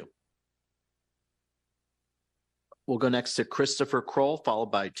 Thank you. We'll go next to Christopher Kroll,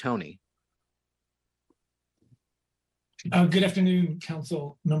 followed by Tony. Good afternoon,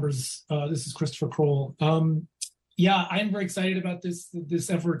 council members. This is Christopher Kroll. Yeah, I'm very excited about this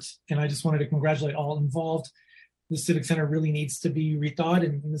effort, and I just wanted to congratulate all involved. The Civic Center really needs to be rethought,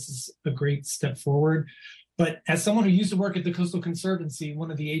 and this is a great step forward. But as someone who used to work at the Coastal Conservancy, one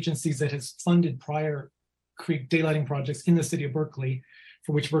of the agencies that has funded prior creek daylighting projects in the city of Berkeley,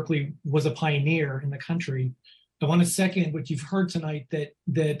 for which Berkeley was a pioneer in the country, I want to second what you've heard tonight,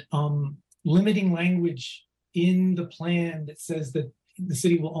 that limiting language in the plan that says that the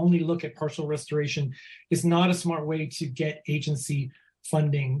city will only look at partial restoration is not a smart way to get agency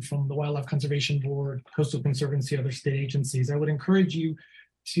funding from the Wildlife Conservation Board, Coastal Conservancy, other state agencies. I would encourage you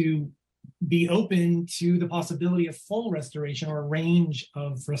to be open to the possibility of full restoration or a range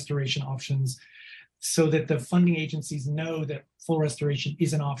of restoration options so that the funding agencies know that full restoration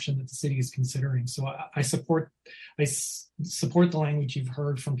is an option that the city is considering. So I support the language you've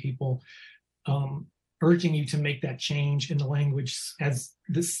heard from people, urging you to make that change in the language as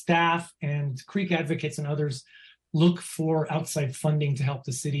the staff and creek advocates and others look for outside funding to help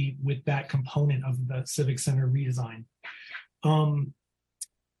the city with that component of the Civic Center redesign.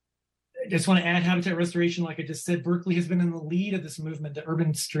 I just want to add habitat restoration. Like I just said, Berkeley has been in the lead of this movement, the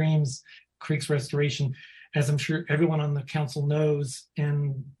urban streams, creeks restoration, as I'm sure everyone on the council knows.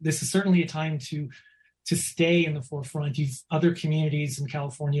 And this is certainly a time to stay in the forefront. Other communities in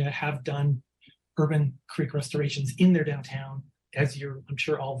California have done urban creek restorations in their downtown, as you're, I'm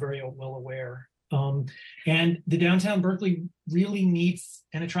sure, all very well aware. And the downtown Berkeley really needs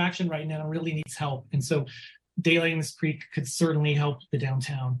an attraction right now, really needs help. And so daylighting this creek could certainly help the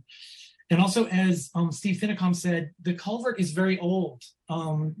downtown. And also, as Steve Finicom said, the culvert is very old.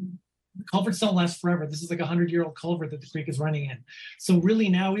 Culverts don't last forever. This is like a 100-year-old culvert that the creek is running in. So really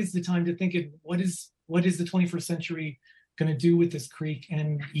now is the time to think of what is the 21st century going to do with this creek?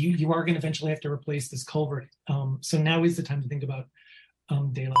 And you are going to eventually have to replace this culvert. So now is the time to think about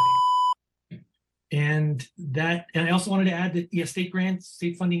daylighting. And I also wanted to add that, yeah, state grants,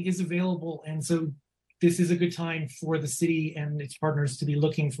 state funding is available. And so this is a good time for the city and its partners to be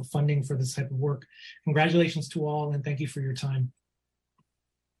looking for funding for this type of work. Congratulations to all, and thank you for your time.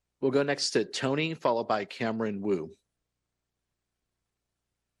 We'll go next to Tony, followed by Cameron Wu.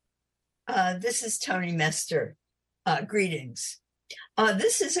 This is Tony Mester. Greetings.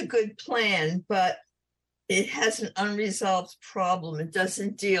 This is a good plan, but it has an unresolved problem. It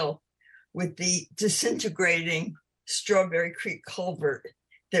doesn't deal with the disintegrating Strawberry Creek culvert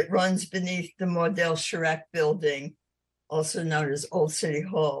that runs beneath the Maudel Chirac building, also known as Old City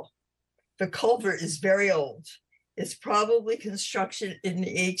Hall. The culvert is very old. It's probably constructed in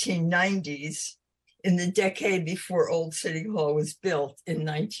the 1890s, in the decade before Old City Hall was built in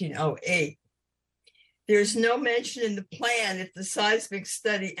 1908. There's no mention in the plan if the seismic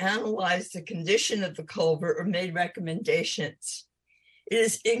study analyzed the condition of the culvert or made recommendations. It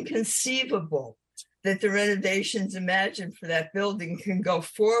is inconceivable that the renovations imagined for that building can go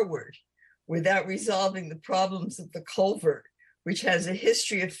forward without resolving the problems of the culvert, which has a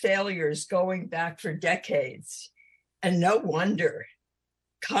history of failures going back for decades. And no wonder.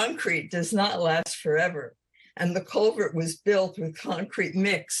 Concrete does not last forever, and the culvert was built with concrete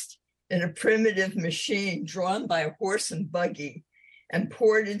mixed in a primitive machine drawn by a horse and buggy and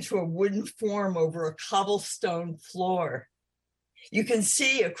poured into a wooden form over a cobblestone floor. You can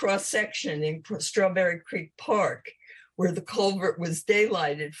see a cross-section in Strawberry Creek Park where the culvert was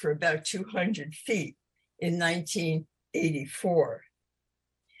daylighted for about 200 feet in 1984.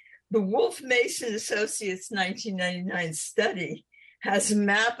 The Wolf Mason Associates 1999 study has a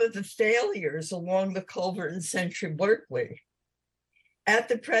map of the failures along the culvert in Central Berkeley. At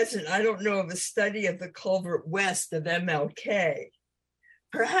the present, I don't know of a study of the culvert west of MLK.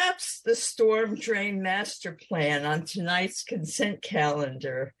 Perhaps the storm drain master plan on tonight's consent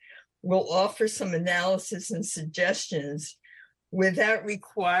calendar will offer some analysis and suggestions without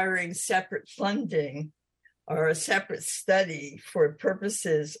requiring separate funding or a separate study for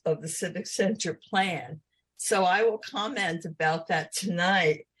purposes of the Civic Center plan. So I will comment about that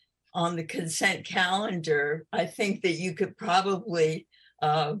tonight on the consent calendar. I think that you could probably,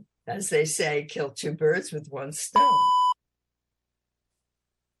 as they say, kill two birds with one stone.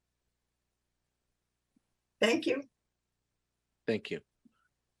 Thank you. Thank you.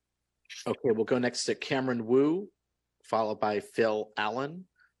 Okay, we'll go next to Cameron Wu, followed by Phil Allen.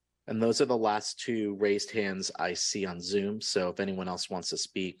 And those are the last two raised hands I see on Zoom. So if anyone else wants to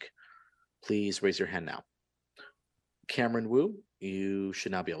speak, please raise your hand now. Cameron Wu, you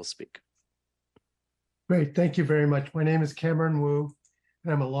should now be able to speak. Great, thank you very much. My name is Cameron Wu,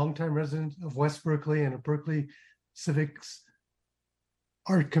 and I'm a longtime resident of West Berkeley and a Berkeley Civics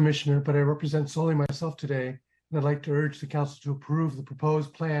Art Commissioner, but I represent solely myself today, and I'd like to urge the council to approve the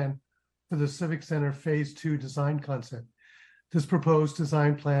proposed plan for the Civic Center Phase 2 design concept. This proposed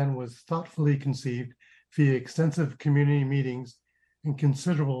design plan was thoughtfully conceived via extensive community meetings and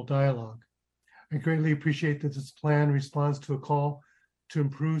considerable dialogue. I greatly appreciate that this plan responds to a call to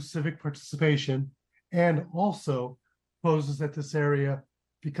improve civic participation and also proposes that this area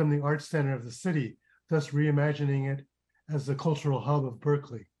become the art center of the city, thus reimagining it as the cultural hub of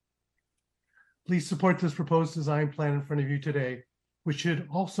Berkeley. Please support this proposed design plan in front of you today, which should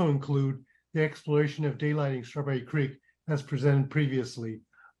also include the exploration of daylighting Strawberry Creek as presented previously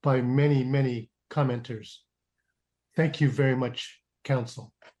by many, many commenters. Thank you very much,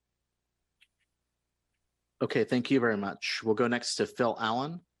 Council. Okay, thank you very much. We'll go next to Phil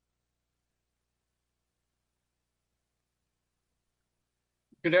Allen.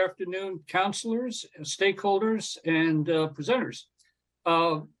 Good afternoon, councilors, stakeholders, and presenters.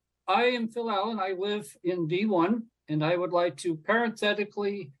 I am Phil Allen. I live in D1, and I would like to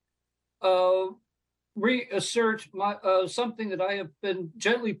parenthetically reassert something that I have been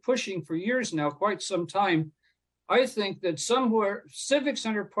gently pushing for years now, quite some time. I think that somewhere Civic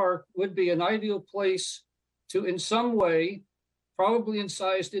Center Park would be an ideal place to, in some way, probably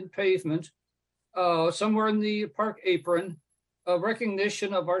incised in pavement, somewhere in the park apron, a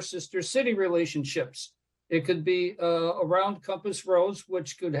recognition of our sister city relationships. It could be around compass roads,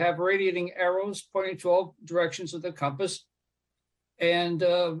 which could have radiating arrows pointing to all directions of the compass, and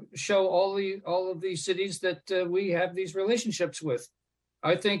show all of these cities that we have these relationships with.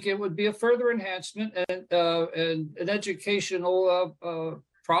 I think it would be a further enhancement and an educational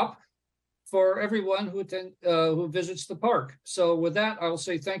prop for everyone who visits the park. So with that, I'll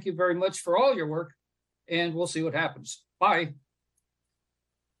say thank you very much for all your work, and we'll see what happens. Bye.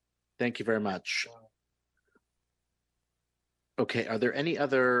 Thank you very much. Okay, are there any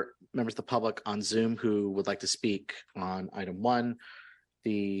other members of the public on Zoom who would like to speak on item 1,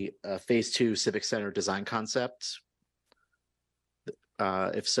 the Phase 2 Civic Center design concept?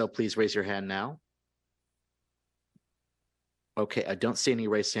 If so, please raise your hand now. Okay, I don't see any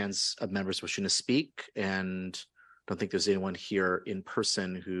raised hands of members wishing to speak, and don't think there's anyone here in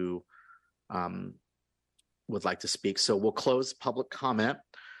person who would like to speak. So we'll close public comment,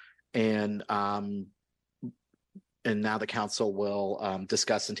 and now the council will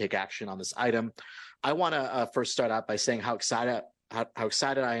discuss and take action on this item. I want to first start out by saying how excited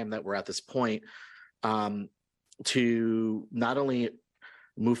I am that we're at this point to not only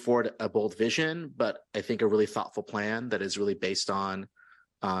move forward a bold vision, but I think a really thoughtful plan that is really based on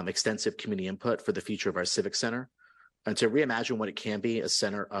extensive community input for the future of our Civic Center, and to reimagine what it can be, a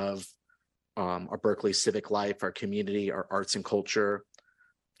center of our Berkeley civic life, our community, our arts and culture,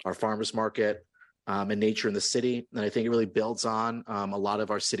 our farmers market, and nature in the city. And I think it really builds on a lot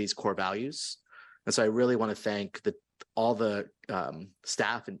of our city's core values. And so I really want to thank all the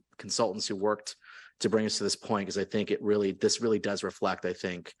staff and consultants who worked to bring us to this point, because I think this really does reflect, I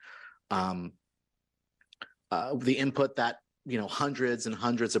think, the input that hundreds and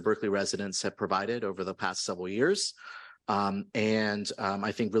hundreds of Berkeley residents have provided over the past several years, and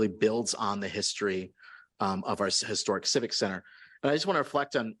I think really builds on the history of our historic Civic Center. And I just want to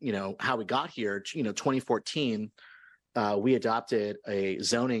reflect on how we got here. 2014, we adopted a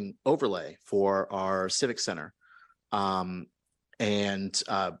zoning overlay for our Civic Center, and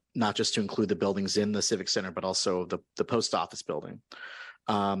not just to include the buildings in the Civic Center, but also the post office building.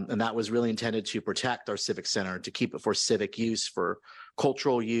 And that was really intended to protect our Civic Center, to keep it for civic use, for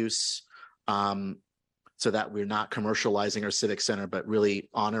cultural use, so that we're not commercializing our Civic Center, but really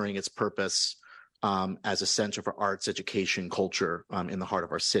honoring its purpose as a center for arts, education, culture in the heart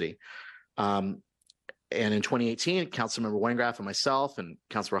of our city. And in 2018, Councilmember Wengraff and myself and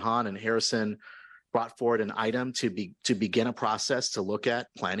Councilor Hahn and Harrison brought forward an item to begin a process to look at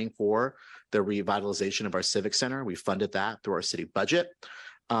planning for the revitalization of our Civic Center. We funded that through our city budget.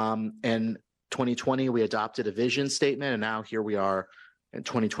 In 2020, we adopted a vision statement, and now here we are in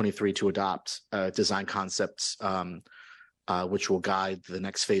 2023 to adopt design concepts, which will guide the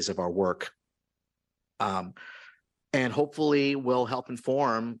next phase of our work. And hopefully will help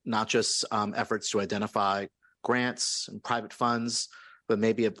inform not just efforts to identify grants and private funds, but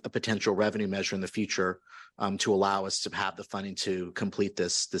maybe a potential revenue measure in the future to allow us to have the funding to complete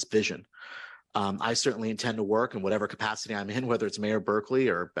this vision. I certainly intend to work in whatever capacity I'm in, whether it's Mayor of Berkeley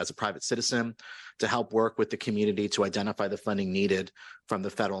or as a private citizen, to help work with the community to identify the funding needed from the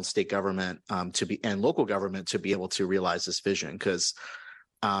federal and state government and local government to be able to realize this vision. Because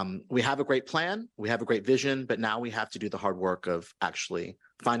we have a great plan, we have a great vision, but now we have to do the hard work of actually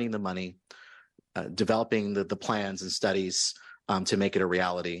finding the money, developing the plans and studies to make it a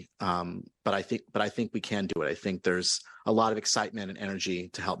reality. But I think we can do it. I think there's a lot of excitement and energy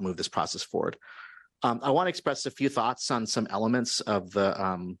to help move this process forward. I want to express a few thoughts on some elements of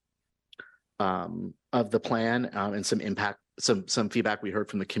the plan and some impact, some feedback we heard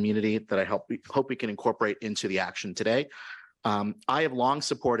from the community that I hope we can incorporate into the action today. I have long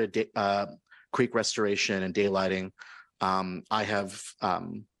supported creek restoration and daylighting. I have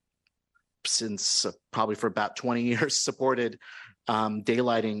since probably for about 20 years supported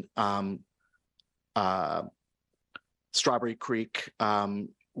daylighting Strawberry Creek,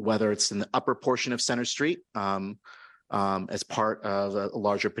 whether it's in the upper portion of Center Street as part of a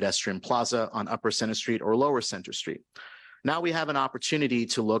larger pedestrian plaza on Upper Center Street or Lower Center Street. Now we have an opportunity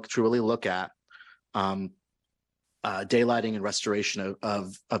to really look at daylighting and restoration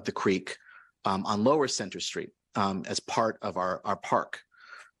of the creek on Lower Center Street as part of our park.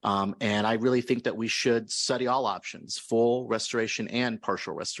 And I really think that we should study all options, full restoration and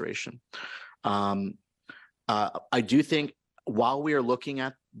partial restoration. I do think while we are looking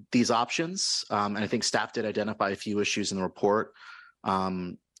at these options, and I think staff did identify a few issues in the report, how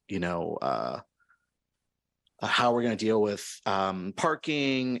we're going to deal with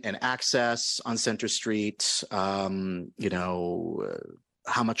parking and access on Center Street, how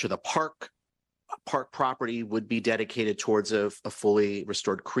much of the park property would be dedicated towards a fully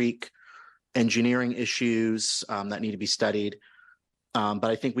restored creek, engineering issues that need to be studied. But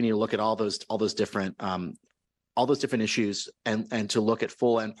I think we need to look at all those different issues and to look at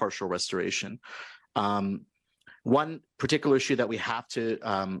full and partial restoration. One particular issue that we have to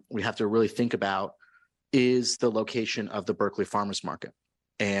really think about is the location of the Berkeley Farmers Market.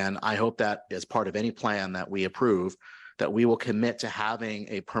 And I hope that as part of any plan that we approve, that we will commit to having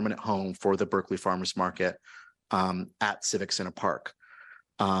a permanent home for the Berkeley Farmers Market at Civic Center Park.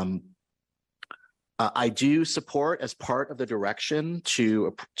 I do support, as part of the direction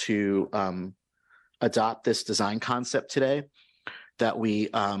to adopt this design concept today, that we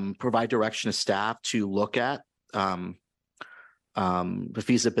provide direction to staff to look at the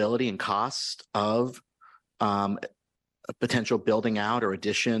feasibility and cost of potential building out or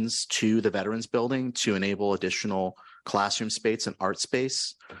additions to the Veterans Building to enable additional classroom space and art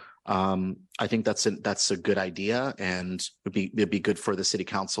space. I think that's a good idea, and it'd be good for the City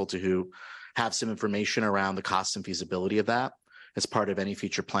Council to have some information around the cost and feasibility of that as part of any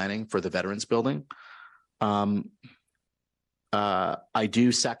future planning for the Veterans Building. I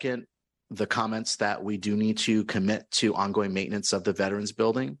do second the comments that we do need to commit to ongoing maintenance of the Veterans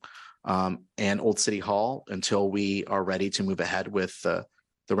Building and Old City Hall until we are ready to move ahead with the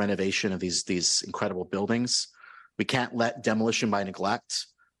renovation of these incredible buildings. We can't let demolition by neglect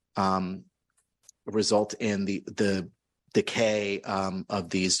result in the decay of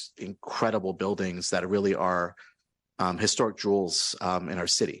these incredible buildings that really are historic jewels in our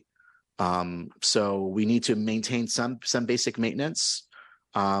city. So we need to maintain some basic maintenance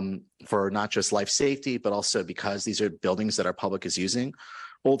for not just life safety, but also because these are buildings that our public is using.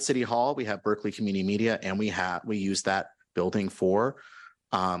 Old City Hall, we have Berkeley Community Media, and we use that building for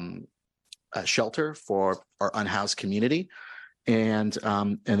a shelter for our unhoused community. And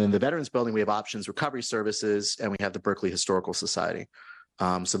then the Veterans Building, we have Options Recovery Services, and we have the Berkeley Historical Society.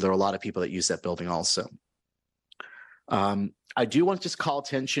 So there are a lot of people that use that building also. I do want to just call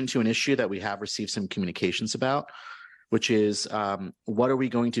attention to an issue that we have received some communications about, which is what are we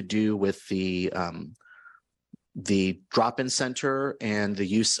going to do with the drop-in center and the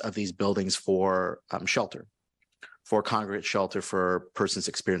use of these buildings for shelter, for congregate shelter for persons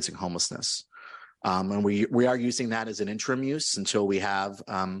experiencing homelessness. And we are using that as an interim use until we have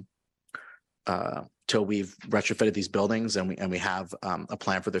till we've retrofitted these buildings and we have a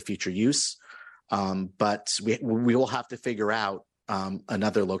plan for their future use. But we will have to figure out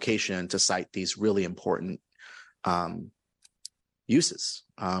another location to site these really important uses,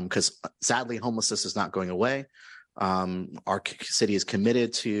 because sadly homelessness is not going away. Our city is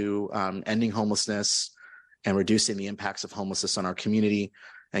committed to ending homelessness and reducing the impacts of homelessness on our community.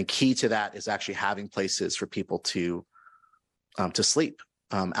 And key to that is actually having places for people to sleep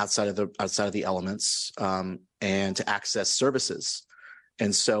outside of the elements and to access services.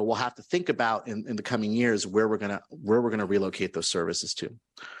 And so we'll have to think about in the coming years where we're gonna relocate those services to.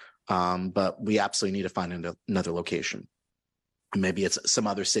 But we absolutely need to find another location. Maybe it's some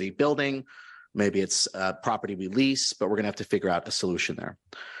other city building, maybe it's a property we lease, but we're gonna have to figure out a solution there.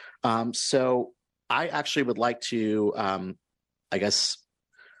 So I actually would like to, I guess,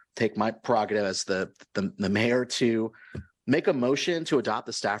 take my prerogative as the mayor to make a motion to adopt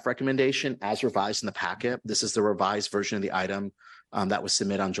the staff recommendation as revised in the packet. This is the revised version of the item that was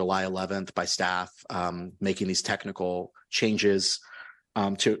submitted on July 11th by staff, making these technical changes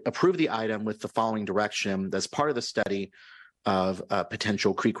to approve the item with the following direction. That's part of the study of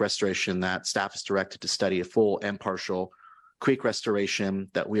potential creek restoration that staff is directed to study a full and partial creek restoration,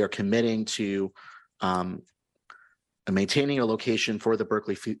 that we are committing to maintaining a location for the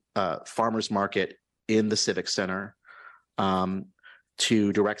Berkeley Farmers Market in the Civic Center,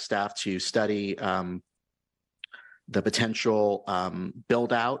 to direct staff to study the potential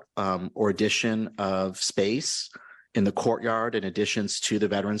build out or addition of space in the courtyard in additions to the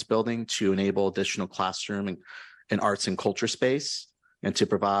Veterans Building to enable additional classroom and arts and culture space, and to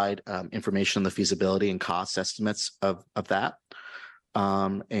provide information on the feasibility and cost estimates of that.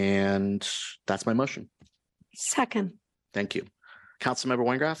 And that's my motion. Second. Thank you. Councilmember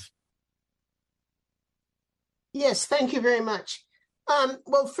Weingraff? Yes, thank you very much.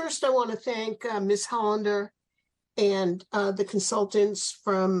 Well, first I want to thank Ms. Hollander and the consultants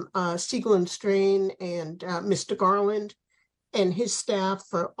from Siegel and Strain and Mr. Garland and his staff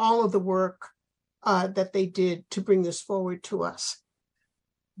for all of the work that they did to bring this forward to us.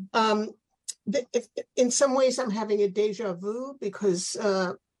 In some ways, I'm having a deja vu because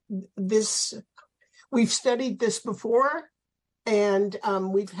we've studied this before, and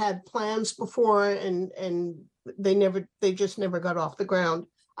we've had plans before, and they just never got off the ground.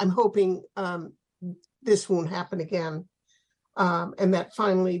 I'm hoping this won't happen again, and that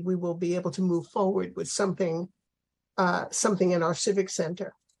finally we will be able to move forward with something in our civic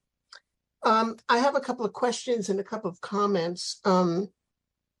center. I have a couple of questions and a couple of comments.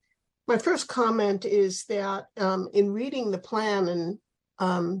 My first comment is that in reading the plan,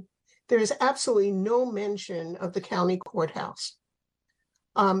 and there is absolutely no mention of the county courthouse.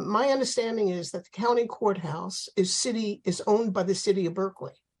 My understanding is that the county courthouse is owned by the city of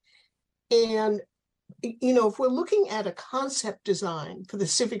Berkeley. And, you know, if we're looking at a concept design for the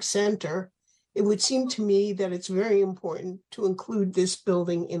civic center, it would seem to me that it's very important to include this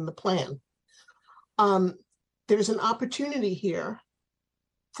building in the plan. There's an opportunity here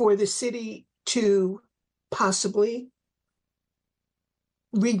for the city to possibly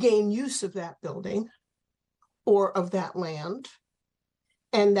regain use of that building or of that land.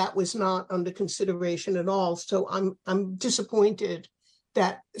 And that was not under consideration at all. So I'm disappointed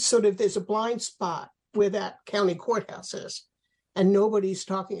that sort of there's a blind spot where that county courthouse is and nobody's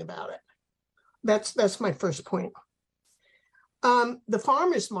talking about it. That's my first point. The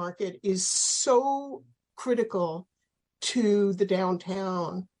farmers market is so critical to the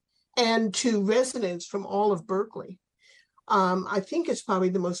downtown and to residents from all of Berkeley. I think it's probably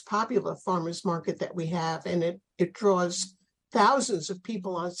the most popular farmers market that we have, and it draws thousands of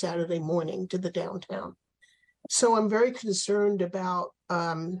people on Saturday morning to the downtown. So I'm very concerned about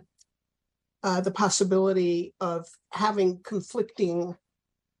the possibility of having conflicting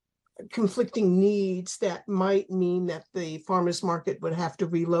needs that might mean that the farmers market would have to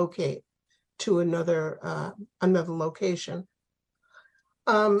relocate to another location.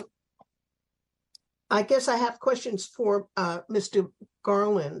 I guess I have questions for Mr.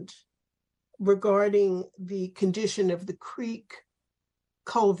 Garland regarding the condition of the creek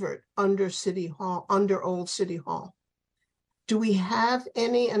culvert under City Hall, under Old City Hall. Do we have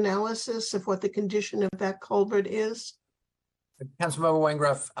any analysis of what the condition of that culvert is? Councilmember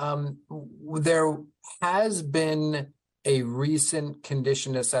Wengroff, there has been a recent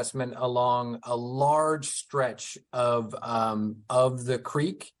condition assessment along a large stretch of the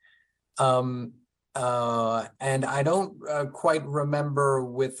creek. And I don't quite remember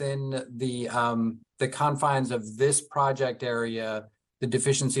within the confines of this project area the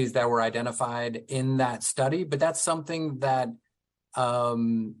deficiencies that were identified in that study, but that's something that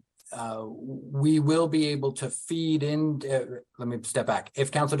we will be able to feed in. Let me step back.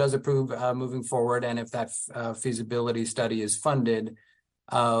 If council does approve moving forward, and if that feasibility study is funded,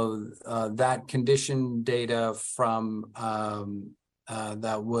 that condition data from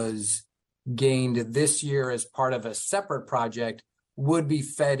that was gained this year as part of a separate project would be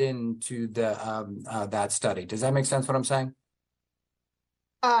fed into the that study. Does that make sense what I'm saying?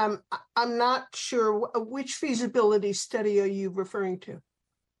 I'm not sure which feasibility study are you referring to?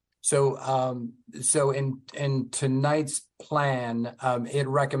 So, so in tonight's plan, it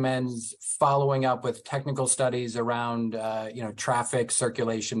recommends following up with technical studies around, traffic,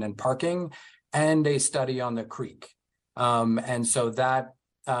 circulation, and parking, and a study on the creek. And so that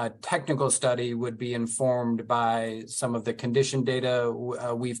technical study would be informed by some of the condition data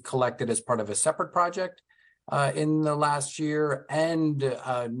we've collected as part of a separate project in the last year, and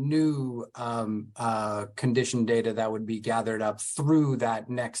new condition data that would be gathered up through that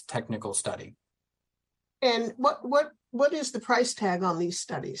next technical study. And what is the price tag on these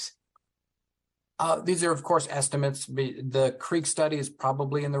studies? These are, of course, estimates. The creek study is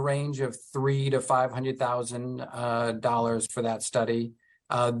probably in the range of $300,000 to $500,000 for that study.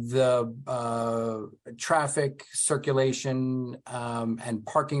 The traffic circulation and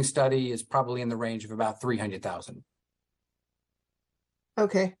parking study is probably in the range of about $300,000.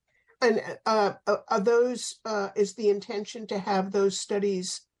 Okay, and are those? Is the intention to have those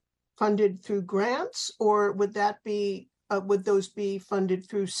studies funded through grants, or would that be? Would those be funded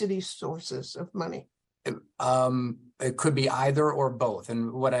through city sources of money? It could be either or both.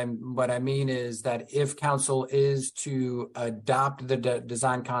 And what I mean is that if council is to adopt the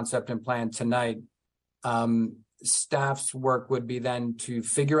design concept and plan tonight, staff's work would be then to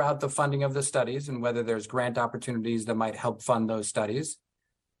figure out the funding of the studies and whether there's grant opportunities that might help fund those studies.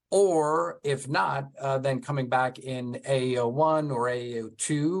 Or if not, then coming back in AO1 or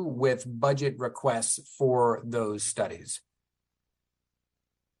AO2 with budget requests for those studies.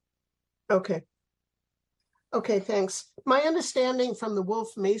 Okay. Okay, thanks. My understanding from the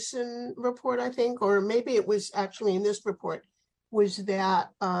Wolf Mason report, I think, or maybe it was actually in this report, was that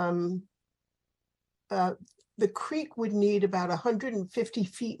the creek would need about 150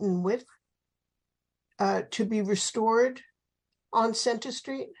 feet in width to be restored on Center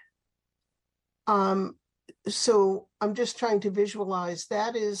Street. So I'm just trying to visualize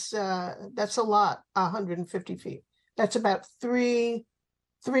that is that's a lot, 150 feet. That's about three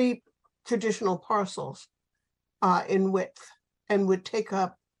traditional parcels in width, and would take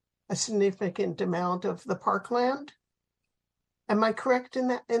up a significant amount of the parkland. Am I correct in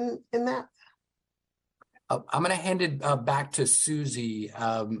that? In that? I'm going to hand it back to Susie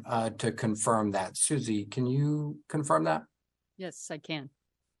to confirm that. Susie, can you confirm that? Yes, I can.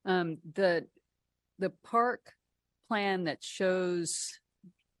 The park plan that shows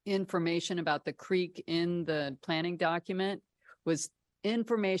information about the creek in the planning document was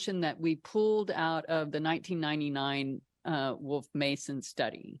information that we pulled out of the 1999 Wolf Mason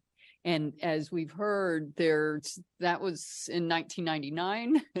study. And as we've heard, that was in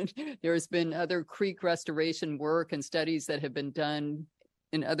 1999. There's been other creek restoration work and studies that have been done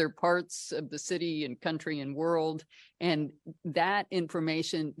in other parts of the city and country and world. And that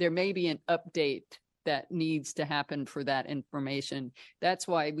information, there may be an update that needs to happen for that information. That's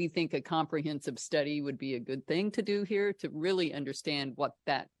why we think a comprehensive study would be a good thing to do here, to really understand what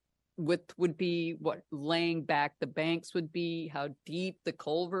that width would be, what laying back the banks would be, how deep the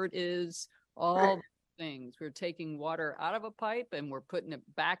culvert is, all things. We're taking water out of a pipe and we're putting it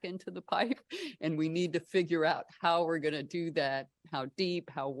back into the pipe, and we need to figure out how we're going to do that, how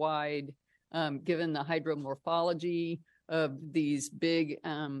deep, how wide, given the hydromorphology of these big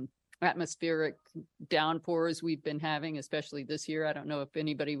atmospheric downpours we've been having, especially this year. I don't know if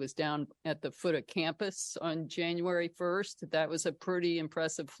anybody was down at the foot of campus on January 1st. That was a pretty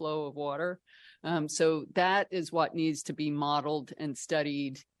impressive flow of water. So that is what needs to be modeled and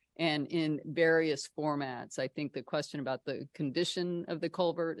studied and in various formats. I think the question about the condition of the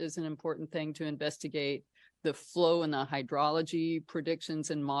culvert is an important thing to investigate. The flow and the hydrology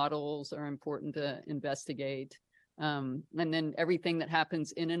predictions and models are important to investigate. And then everything that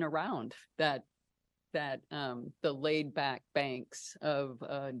happens in and around that the laid back banks of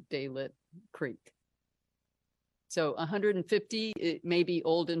Daylit Creek. So 150, it may be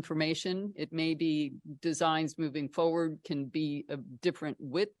old information. It may be designs moving forward can be a different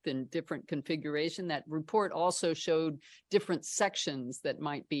width and different configuration. That report also showed different sections that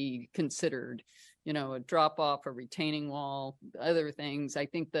might be considered, you know, a drop off, a retaining wall, other things. I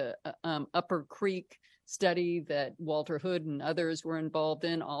think the Upper Creek study that Walter Hood and others were involved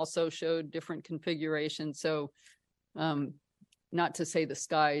in also showed different configurations. So not to say the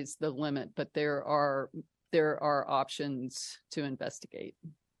sky's the limit, but there are options to investigate.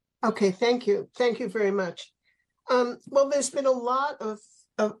 Okay, thank you. Thank you very much. Well, there's been a lot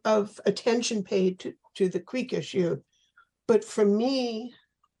of attention paid to the creek issue, but for me,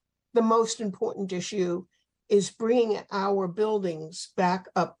 the most important issue is bringing our buildings back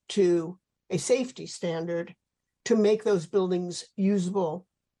up to a safety standard to make those buildings usable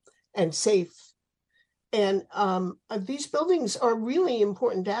and safe. And these buildings are really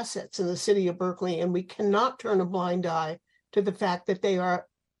important assets in the city of Berkeley, and we cannot turn a blind eye to the fact that they are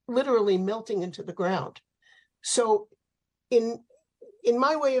literally melting into the ground. So in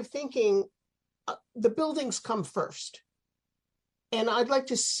my way of thinking, the buildings come first. And I'd like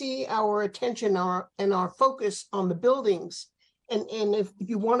to see our attention and our focus on the buildings. And if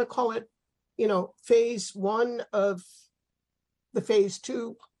you want to call it, you know, phase one of the phase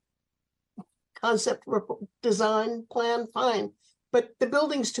two concept design plan, fine. But the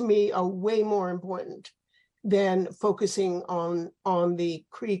buildings to me are way more important than focusing on the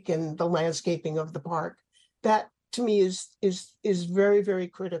creek and the landscaping of the park. That to me is very, very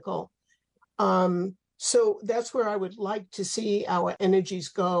critical. So that's where I would like to see our energies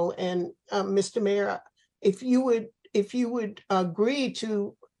go. And Mr. Mayor, if you would agree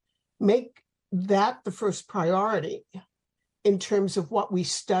to make that the first priority in terms of what we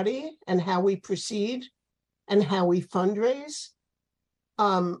study and how we proceed and how we fundraise,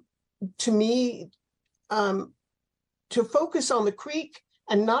 to me, to focus on the creek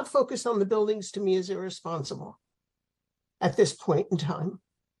and not focus on the buildings, to me, is irresponsible at this point in time.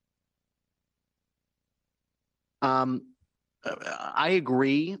 I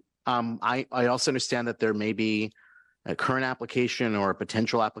agree. I also understand that there may be a current application or a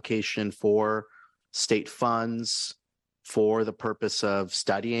potential application for state funds for the purpose of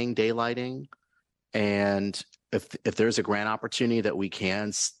studying daylighting. And if there's a grant opportunity that we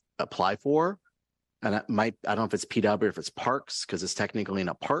can apply for, and I don't know if it's PW or if it's parks, because it's technically in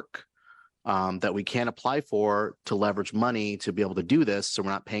a park, that we can apply for to leverage money to be able to do this, so we're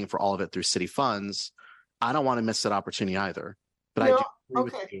not paying for all of it through city funds. I don't want to miss that opportunity either. But No, I do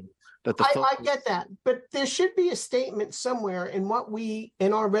agree with you that the I get that, but there should be a statement somewhere in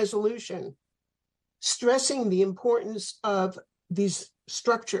in our resolution stressing the importance of these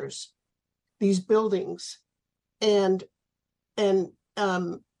structures, these buildings, and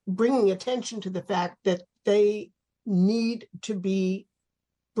bringing attention to the fact that they need to be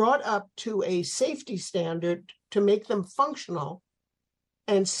brought up to a safety standard to make them functional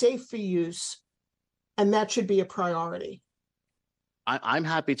and safe for use, and that should be a priority. I'm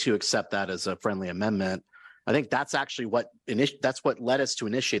happy to accept that as a friendly amendment. I think that's actually what led us to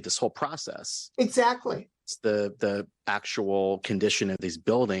initiate this whole process. Exactly. It's the actual condition of these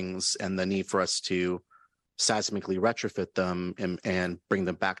buildings and the need for us to seismically retrofit them and bring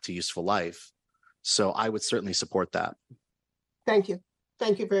them back to useful life. So I would certainly support that. Thank you.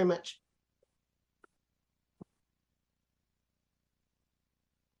 Thank you very much.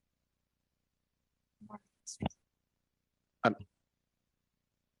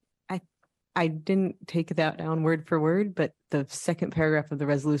 I didn't take that down word for word, but the second paragraph of the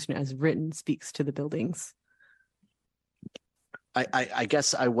resolution as written speaks to the buildings. I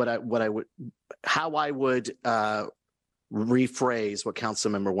guess how I would rephrase what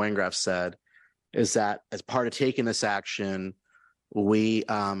Councilmember Wengraf said is that as part of taking this action, we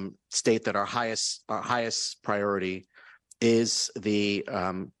state that our highest priority is the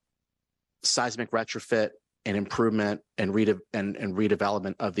seismic retrofit and improvement and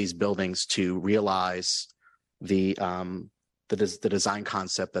redevelopment of these buildings to realize the design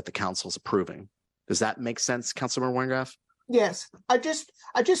concept that the council is approving. Does that make sense, Councilmember Wengraf? Yes, I just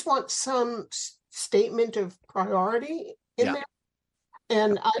want some statement of priority in there,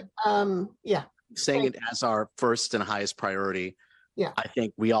 and saying it as our first and highest priority. Yeah, I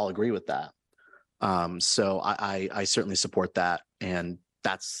think we all agree with that. So I certainly support that, and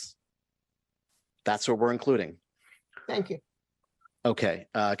That's what we're including. Thank you. Okay,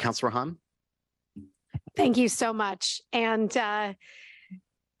 Councilor Hahn? Thank you so much. And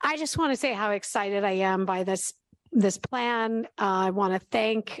I just want to say how excited I am by this plan. I want to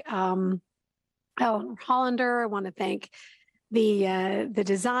thank Ellen Hollander. I want to thank the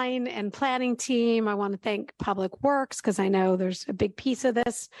design and planning team. I want to thank Public Works because I know there's a big piece of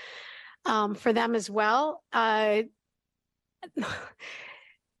this for them as well. I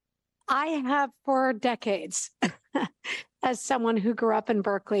have for decades, as someone who grew up in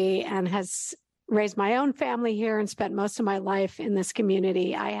Berkeley and has raised my own family here and spent most of my life in this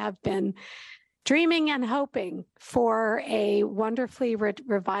community, I have been dreaming and hoping for a wonderfully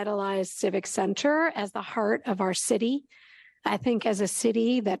revitalized civic center as the heart of our city. I think as a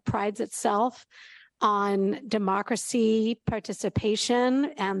city that prides itself on democracy, participation,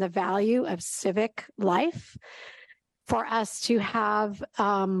 and the value of civic life, for us to have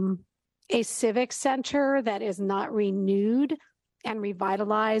a civic center that is not renewed and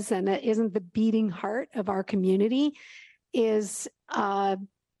revitalized and it isn't the beating heart of our community is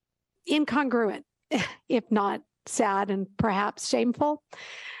incongruent, if not sad and perhaps shameful.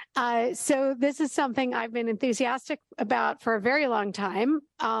 So this is something I've been enthusiastic about for a very long time.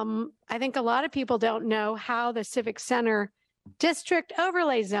 I think a lot of people don't know how the Civic Center District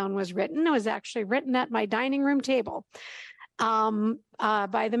Overlay Zone was written. It was actually written at my dining room table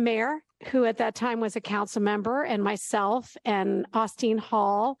by the mayor, who at that time was a council member, and myself and Austin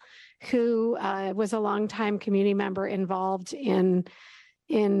Hall, who was a longtime community member involved in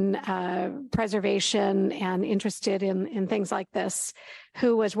preservation and interested in things like this,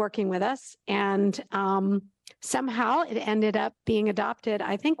 who was working with us. And somehow it ended up being adopted,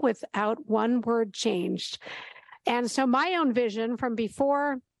 I think, without one word changed. And so my own vision from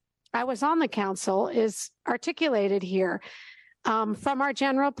before I was on the council is articulated here. From our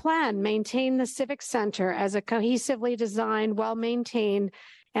general plan, maintain the Civic Center as a cohesively designed, well-maintained,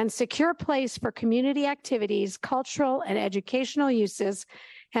 and secure place for community activities, cultural and educational uses,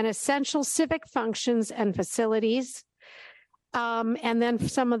 and essential civic functions and facilities. And then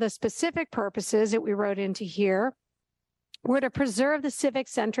some of the specific purposes that we wrote into here were to preserve the Civic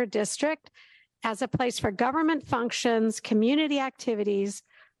Center District as a place for government functions, community activities,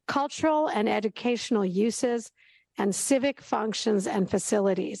 cultural and educational uses, and civic functions and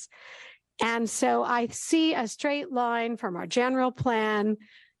facilities. And so I see a straight line from our general plan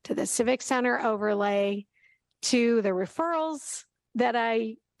to the Civic Center overlay to the referrals that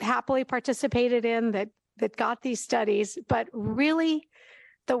I happily participated in that got these studies. But really,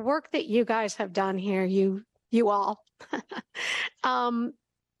 the work that you guys have done here, you all,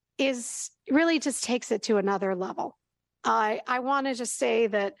 is really just takes it to another level. I want to just say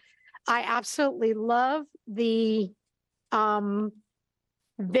that I absolutely love the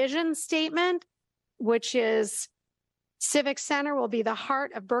vision statement, which is Civic Center will be the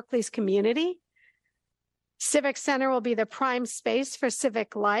heart of Berkeley's community. Civic Center will be the prime space for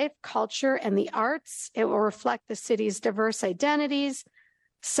civic life, culture, and the arts. It will reflect the city's diverse identities,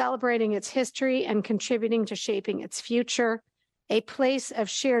 celebrating its history and contributing to shaping its future. A place of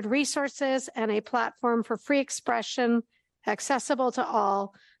shared resources and a platform for free expression, accessible to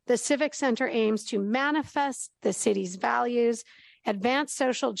all. The Civic Center aims to manifest the city's values, advance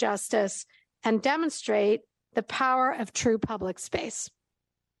social justice, and demonstrate the power of true public space.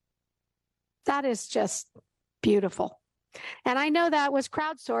 That is just beautiful. And I know that was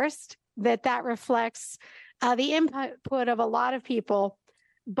crowdsourced, that reflects the input of a lot of people,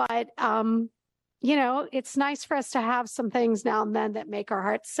 but you know, it's nice for us to have some things now and then that make our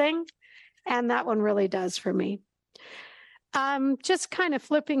hearts sing. And that one really does for me. Just kind of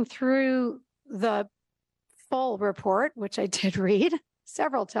flipping through the full report, which I did read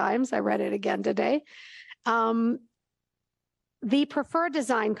several times. I read it again today. The preferred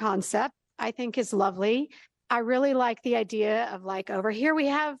design concept, I think, is lovely. I really like the idea of, like, over here we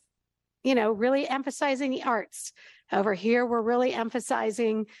have, you know, really emphasizing the arts. Over here, we're really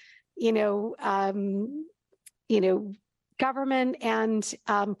emphasizing, government and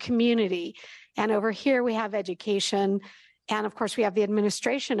community. And over here we have education. And of course, we have the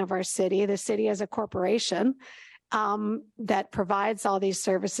administration of our city, the city as a corporation that provides all these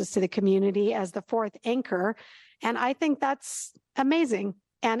services to the community as the fourth anchor. And I think that's amazing.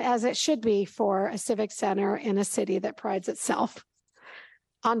 And as it should be for a civic center in a city that prides itself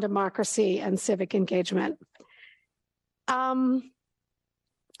on democracy and civic engagement.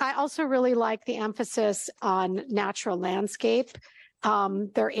 I also really like the emphasis on natural landscape.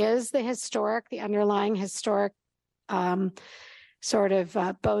 There is the underlying historic sort of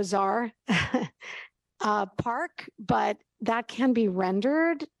Beaux-Arts park, but that can be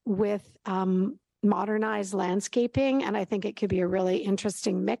rendered with modernized landscaping. And I think it could be a really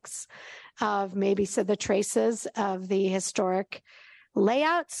interesting mix of maybe the traces of the historic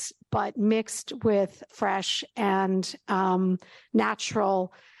layouts, but mixed with fresh and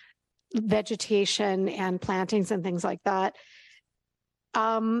natural vegetation and plantings and things like that.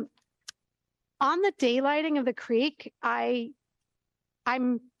 On the daylighting of the creek, I'm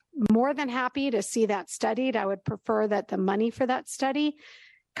more than happy to see that studied. I would prefer that the money for that study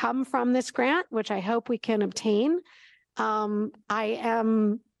come from this grant, which I hope we can obtain. I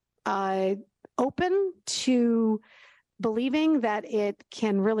am open to believing that it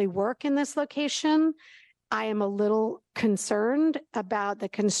can really work in this location. I am a little concerned about the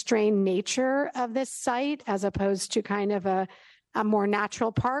constrained nature of this site as opposed to kind of a more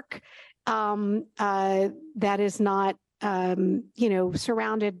natural park that is not,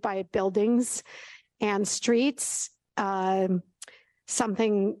 surrounded by buildings and streets.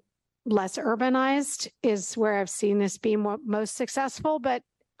 Something less urbanized is where I've seen this be most successful, but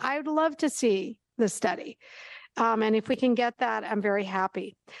I would love to see the study. And if we can get that, I'm very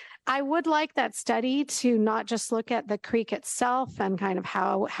happy. I would like that study to not just look at the creek itself and kind of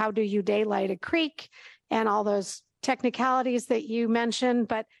how do you daylight a creek and all those technicalities that you mentioned,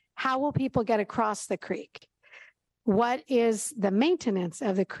 but how will people get across the creek? What is the maintenance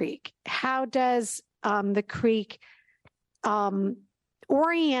of the creek? How does the creek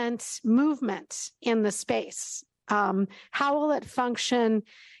orient movement in the space? How will it function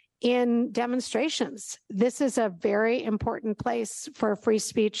in demonstrations? This is a very important place for free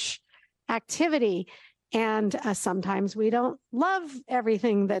speech activity. And sometimes we don't love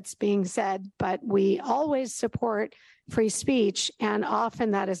everything that's being said, but we always support free speech. And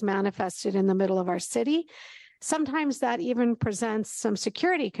often that is manifested in the middle of our city. Sometimes that even presents some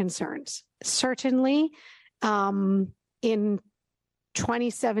security concerns. Certainly in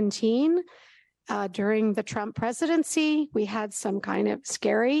 2017, during the Trump presidency, we had some kind of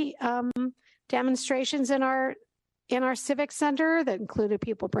scary demonstrations in our civic center that included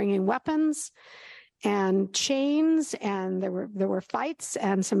people bringing weapons and chains, and there were fights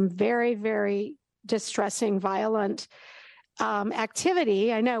and some very, very distressing, violent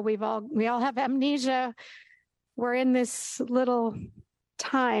activity. I know we all have amnesia. We're in this little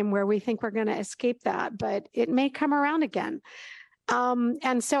time where we think we're going to escape that, but it may come around again.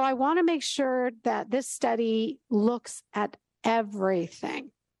 And so I want to make sure that this study looks at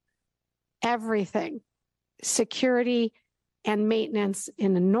everything, security and maintenance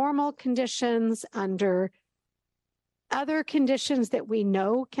in normal conditions, under other conditions that we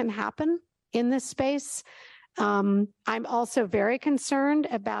know can happen in this space. I'm also very concerned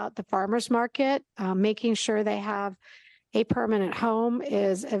about the farmers market. Making sure they have a permanent home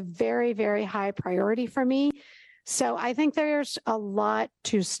is a very, very high priority for me. So I think there's a lot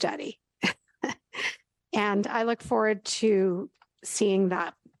to study. And I look forward to seeing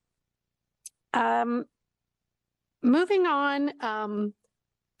that. Moving on,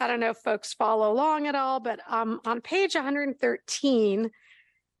 I don't know if folks follow along at all, but on page 113,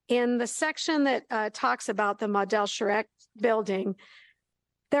 in the section that talks about the Model Charette building,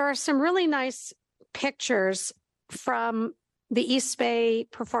 there are some really nice pictures from the East Bay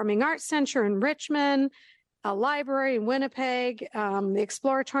Performing Arts Center in Richmond, a library in Winnipeg, the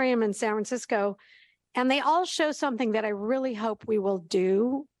Exploratorium in San Francisco, and they all show something that I really hope we will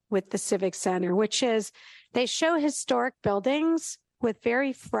do with the Civic Center, which is they show historic buildings with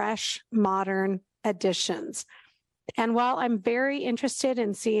very fresh, modern additions. And while I'm very interested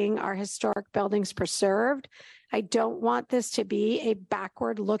in seeing our historic buildings preserved, I don't want this to be a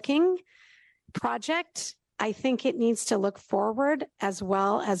backward-looking project. I think it needs to look forward as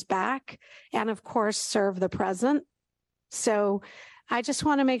well as back, and of course, serve the present. So I just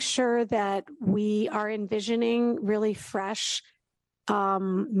want to make sure that we are envisioning really fresh,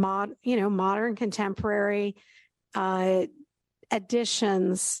 modern, contemporary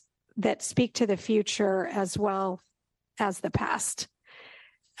additions that speak to the future as well as the past.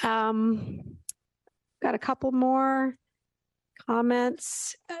 Got a couple more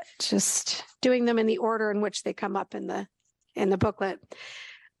comments, just doing them in the order in which they come up in the booklet.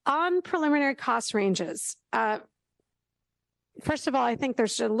 On preliminary cost ranges, first of all, I think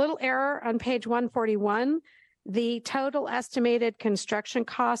there's a little error on page 141. The total estimated construction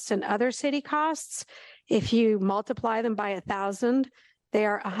costs and other city costs, if you multiply them by 1,000, they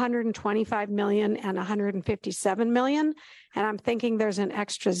are 125 million and 157 million. And I'm thinking there's an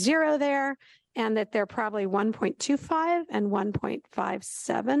extra zero there, and that they're probably 1.25 and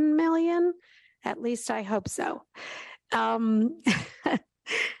 1.57 million. At least I hope so.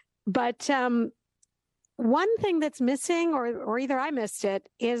 But one thing that's missing, or either I missed it,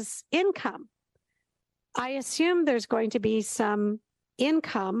 is income. I assume there's going to be some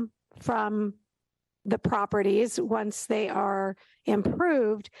income from the properties once they are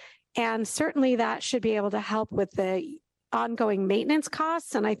improved. And certainly that should be able to help with the ongoing maintenance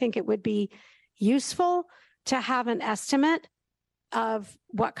costs. And I think it would be useful to have an estimate of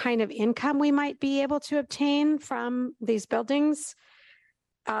what kind of income we might be able to obtain from these buildings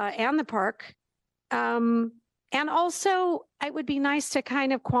and the park. And also, it would be nice to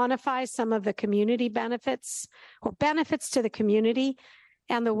kind of quantify some of the community benefits or benefits to the community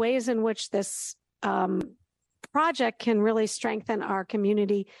and the ways in which this project can really strengthen our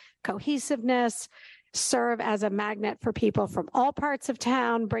community cohesiveness, serve as a magnet for people from all parts of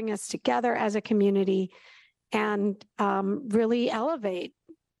town, bring us together as a community, and really elevate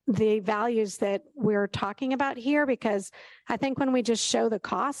the values that we're talking about here. Because I think when we just show the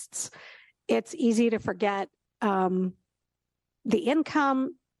costs, it's easy to forget the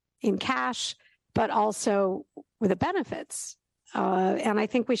income in cash, but also with the benefits. And I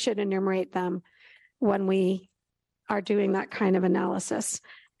think we should enumerate them when we are doing that kind of analysis.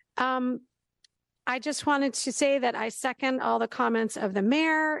 I just wanted to say that I second all the comments of the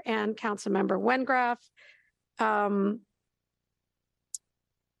mayor and Councilmember Wengraf.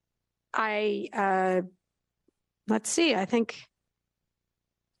 Let's see, I think,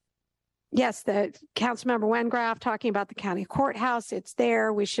 yes, the Councilmember Wengraf talking about the county courthouse, it's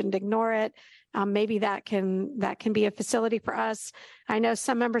there, we shouldn't ignore it. Maybe that can be a facility for us. I know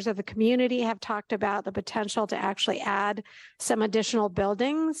some members of the community have talked about the potential to actually add some additional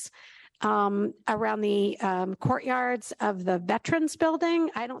buildings around the courtyards of the Veterans Building.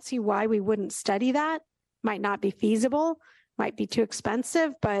 I don't see why we wouldn't study that. Might not be feasible, might be too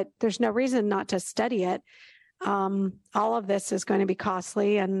expensive, but there's no reason not to study it. All of this is going to be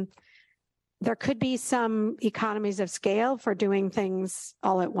costly, and there could be some economies of scale for doing things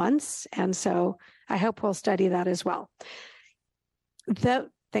all at once. And so I hope we'll study that as well.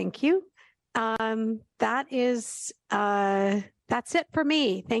 Thank you. That's it for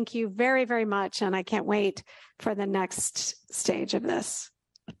me. Thank you very, very much. And I can't wait for the next stage of this.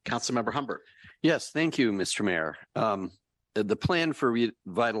 Councilmember Humbert. Yes, thank you, Mr. Mayor. The plan for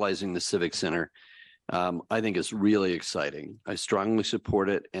revitalizing the Civic Center, I think is really exciting. I strongly support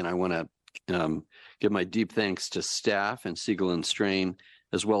it, and I want to give my deep thanks to staff and Siegel and Strain,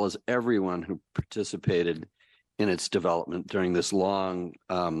 as well as everyone who participated in its development during this long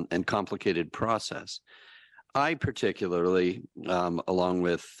and complicated process. I particularly, along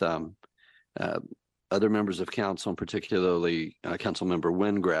with other members of council, and particularly Councilmember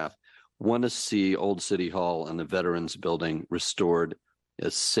Wengraf, want to see Old City Hall and the Veterans Building restored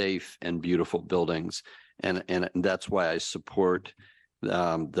as safe and beautiful buildings. And that's why I support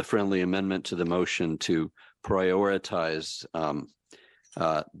the friendly amendment to the motion to prioritize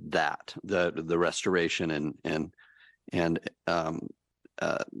the restoration and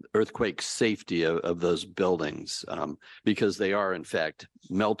earthquake safety of those buildings, because they are in fact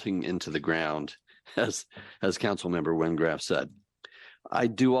melting into the ground, as Councilmember Wengraf said. I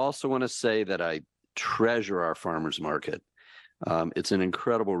do also want to say that I treasure our farmers market. It's an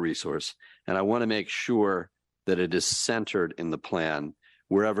incredible resource, and I want to make sure that it is centered in the plan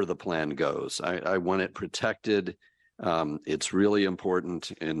wherever the plan goes. I want it protected. It's really important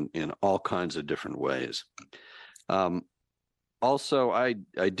in all kinds of different ways. Also, I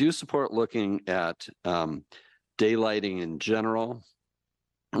do support looking at daylighting in general,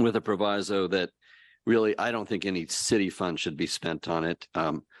 with a proviso that really I don't think any city fund should be spent on it.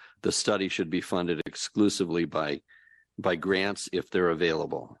 The study should be funded exclusively by grants if they're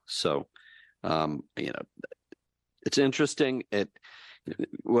available. So, it's interesting.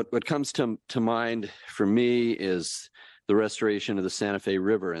 What comes to mind for me is the restoration of the Santa Fe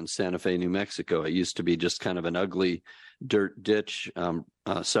River in Santa Fe, New Mexico. It used to be just kind of an ugly dirt ditch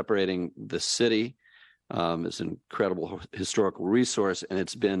separating the city. It's an incredible historical resource, and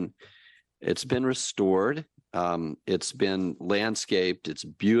it's been restored. It's been landscaped. It's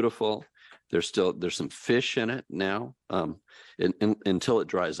beautiful. There's some fish in it now, until it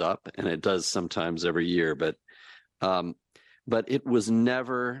dries up, and it does sometimes every year. But it was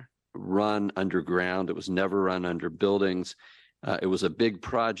never run underground. It was never run under buildings. It was a big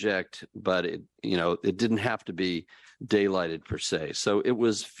project, but it didn't have to be daylighted per se. So it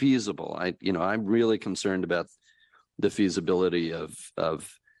was feasible. I'm really concerned about the feasibility of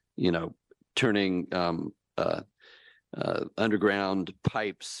turning underground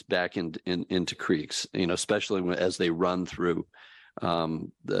pipes back into creeks, especially as they run through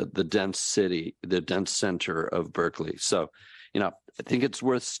the dense center of Berkeley. So I think it's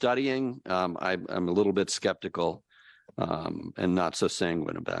worth studying. I'm a little bit skeptical and not so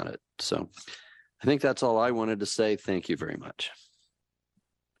sanguine about it. So I think that's all I wanted to say. Thank you very much.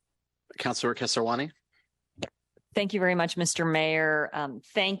 Councilor Kesarwani. Thank you very much, Mr. Mayor.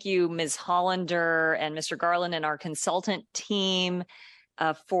 Thank you, Ms. Hollander and Mr. Garland and our consultant team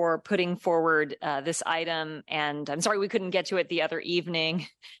for putting forward this item. And I'm sorry we couldn't get to it the other evening.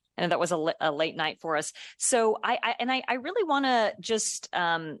 And that was a late night for us. So I really want to just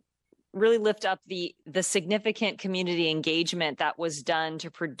really lift up the significant community engagement that was done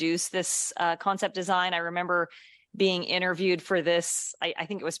to produce this concept design. I remember being interviewed for this. I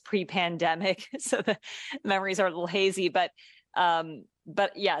think it was pre-pandemic, so the memories are a little hazy. But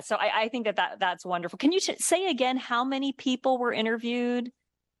yeah, so I think that's wonderful. Can you say again how many people were interviewed?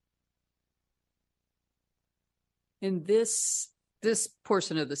 In this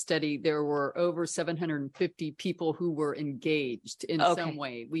portion of the study, there were over 750 people who were engaged in some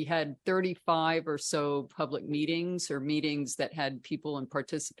way. We had 35 or so public meetings or meetings that had people and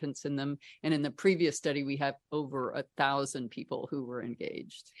participants in them. And in the previous study, we have over 1,000 people who were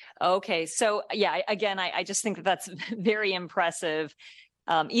engaged. Okay. So yeah, again, I just think that's very impressive,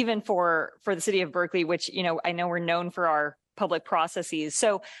 even for the city of Berkeley, which, I know we're known for our public processes.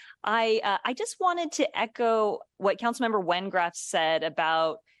 So I just wanted to echo what Councilmember Wengraf said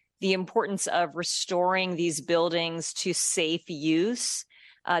about the importance of restoring these buildings to safe use.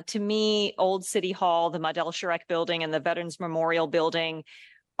 To me, Old City Hall, the Model Sharek building, and the Veterans Memorial building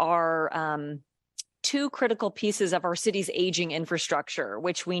are two critical pieces of our city's aging infrastructure,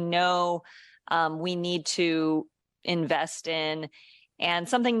 which we know we need to invest in. And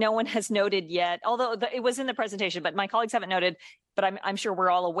something no one has noted yet, although it was in the presentation, but my colleagues haven't noted, but I'm sure we're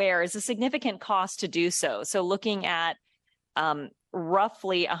all aware, is a significant cost to do so. So looking at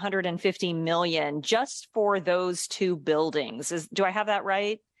roughly $150 million just for those two buildings. Do I have that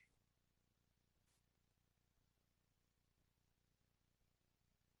right?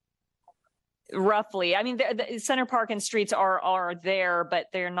 Roughly. I mean, the Center Park and streets are there, but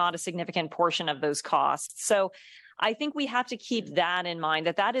they're not a significant portion of those costs. So I think we have to keep that in mind,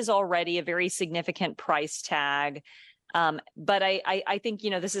 that is already a very significant price tag. But I think,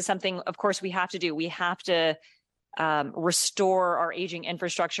 this is something, of course, we have to do. We have to restore our aging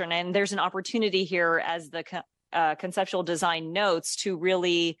infrastructure. And there's an opportunity here, as the conceptual design notes, to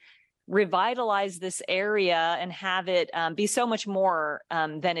really revitalize this area and have it be so much more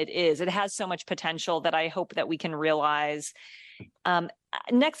than it is. It has so much potential that I hope that we can realize.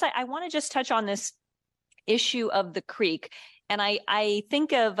 Next, I want to just touch on this issue of the creek. And I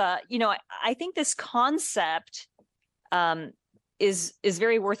think of, I think this concept is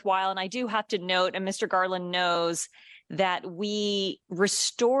very worthwhile. And I do have to note, and Mr. Garland knows, that we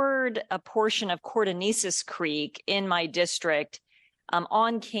restored a portion of Cordonesis Creek in my district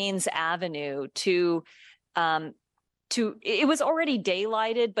on Keynes Avenue to it was already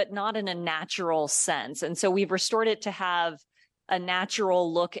daylighted, but not in a natural sense. And so we've restored it to have a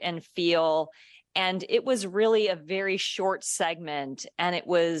natural look and feel. And it was really a very short segment. And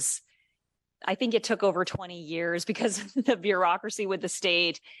I think it took over 20 years because of the bureaucracy with the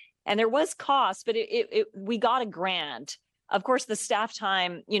state. And there was cost, but we got a grant. Of course, the staff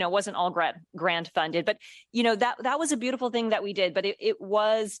time, wasn't all grant funded, but, that was a beautiful thing that we did, but it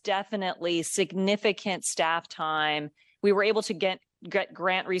was definitely significant staff time. We were able to get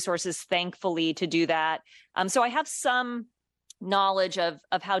grant resources, thankfully, to do that. So I have some knowledge of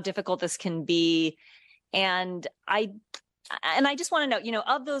how difficult this can be. And I just want to note,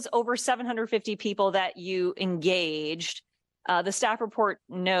 of those over 750 people that you engaged, the staff report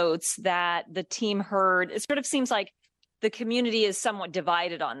notes that the team heard, it sort of seems like the community is somewhat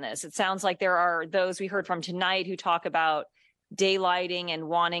divided on this. It sounds like there are those we heard from tonight who talk about daylighting and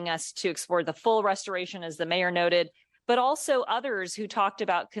wanting us to explore the full restoration, as the mayor noted, but also others who talked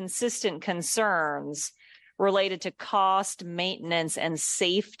about consistent concerns related to cost, maintenance, and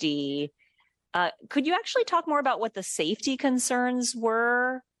safety. Could you actually talk more about what the safety concerns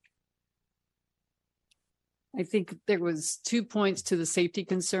were? I think there was 2 points to the safety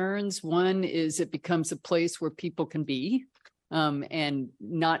concerns. One is it becomes a place where people can be and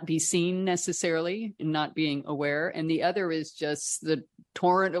not be seen necessarily, and not being aware. And the other is just the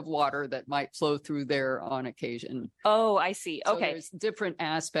torrent of water that might flow through there on occasion. Oh, I see. So Okay. there's different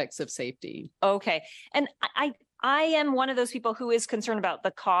aspects of safety. Okay. And I am one of those people who is concerned about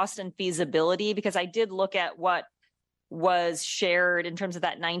the cost and feasibility, because I did look at what was shared in terms of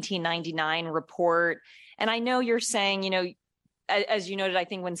that 1999 report. And I know you're saying, as you noted, I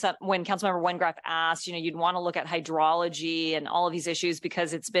think when Councilmember Wengraf asked, you'd want to look at hydrology and all of these issues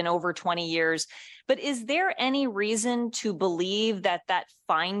because it's been over 20 years. But is there any reason to believe that that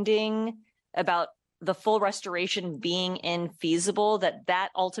finding about the full restoration being infeasible,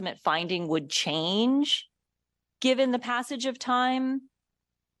 that ultimate finding would change given the passage of time?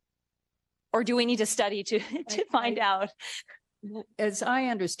 Or do we need to study to find out? As I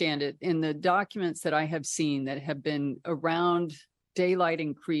understand it, in the documents that I have seen that have been around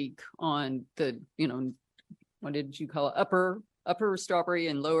daylighting Creek on the, what did you call it? Upper Strawberry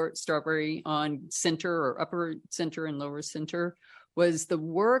and Lower Strawberry on Center, or Upper Center and Lower Center, was the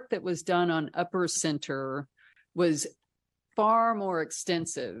work that was done on Upper Center was far more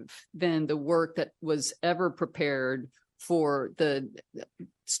extensive than the work that was ever prepared for the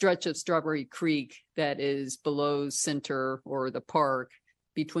stretch of Strawberry Creek that is below Center or the park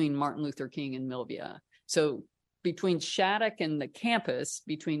between Martin Luther King and Milvia. So between Shattuck and the campus,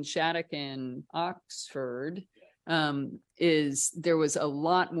 between Shattuck and Oxford, there was a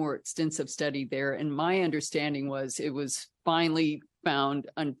lot more extensive study there. And my understanding was it was finally found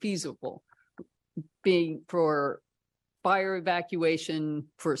unfeasible, being for fire evacuation,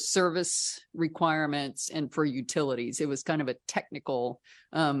 for service requirements, and for utilities. It was kind of a technical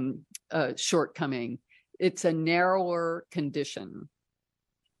shortcoming. It's a narrower condition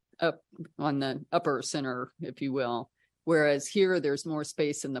up on the Upper Center, if you will. Whereas here, there's more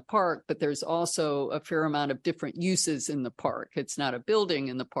space in the park, but there's also a fair amount of different uses in the park. It's not a building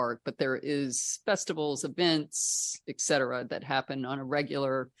in the park, but there is festivals, events, et cetera, that happen on a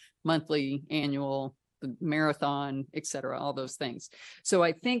regular, monthly, annual, the marathon, et cetera, all those things. So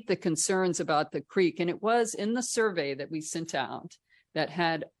I think the concerns about the creek, and it was in the survey that we sent out that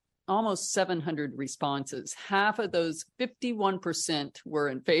had almost 700 responses. Half of those, 51%, were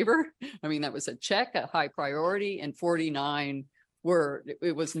in favor. I mean, that was a check, a high priority, and 49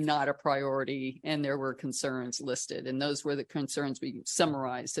 it was not a priority, and there were concerns listed. And those were the concerns we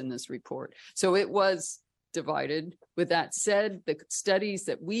summarized in this report. So it was divided. With that said, the studies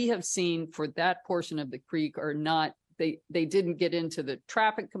that we have seen for that portion of the creek are not, they didn't get into the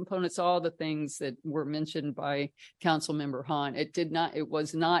traffic components, all the things that were mentioned by Councilmember Hahn. It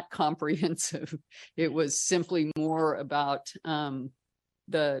was not comprehensive. It was simply more about in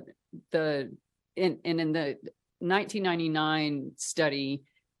the 1999 study,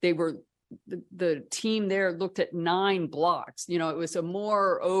 the team there looked at 9 blocks. It was a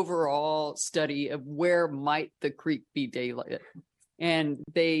more overall study of where might the creek be daylighted. And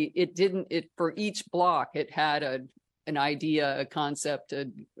for each block, it had an idea, a concept,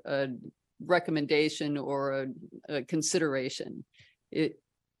 a recommendation, or a consideration.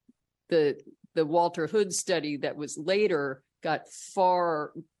 The Walter Hood study that was later got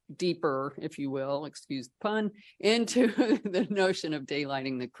far deeper, if you will, excuse the pun, into the notion of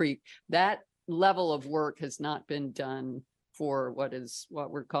daylighting the creek. That level of work has not been done for what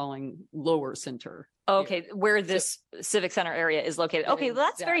we're calling Lower Center. Okay, where this Civic Center area is located. Okay, well,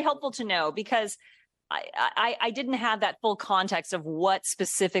 that's very helpful to know, because I didn't have that full context of what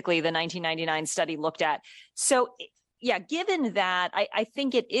specifically the 1999 study looked at. So yeah, given that, I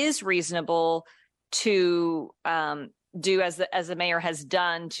think it is reasonable to do as the mayor has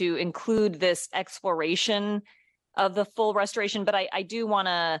done, to include this exploration of the full restoration. But I do want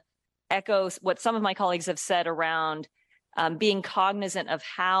to echo what some of my colleagues have said around being cognizant of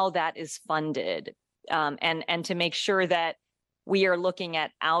how that is funded, and to make sure that we are looking at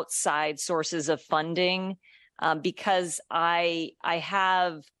outside sources of funding, because I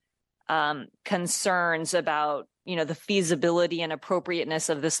have concerns about the feasibility and appropriateness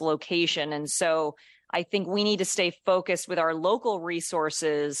of this location. And so I think we need to stay focused with our local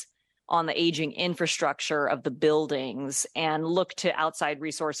resources on the aging infrastructure of the buildings, and look to outside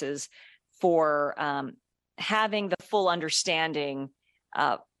resources for having the full understanding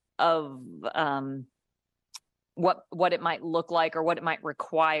of what it might look like, or what it might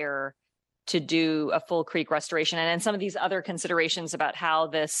require to do a full creek restoration. And then some of these other considerations about how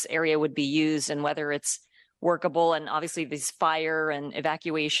this area would be used and whether it's workable, and obviously these fire and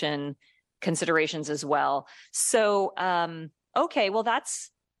evacuation considerations as well. So, okay, well,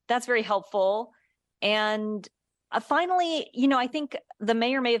 that's very helpful. And finally, I think the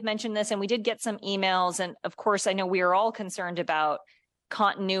mayor may have mentioned this, and we did get some emails. And of course, I know we are all concerned about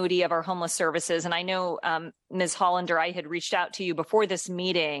continuity of our homeless services. And I know, Ms. Hollander, I had reached out to you before this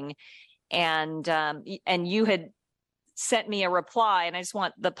meeting, and you had sent me a reply. And I just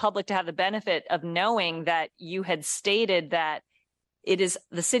want the public to have the benefit of knowing that you had stated that it is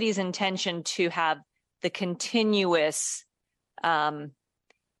the city's intention to have the continuous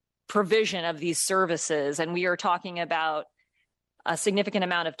provision of these services. And we are talking about a significant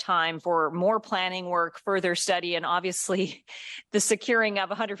amount of time for more planning work, further study, and obviously the securing of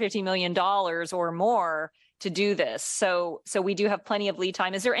 $150 million or more to do this. So we do have plenty of lead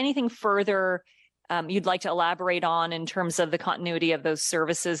time. Is there anything further you'd like to elaborate on in terms of the continuity of those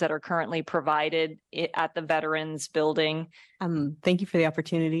services that are currently provided at the Veterans Building? Thank you for the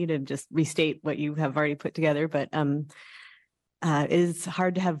opportunity to just restate what you have already put together, but it is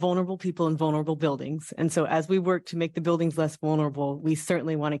hard to have vulnerable people in vulnerable buildings. And so as we work to make the buildings less vulnerable, we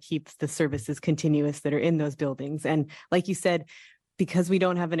certainly want to keep the services continuous that are in those buildings. And like you said, because we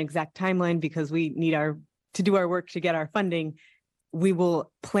don't have an exact timeline, because we need to do our work to get our funding, we will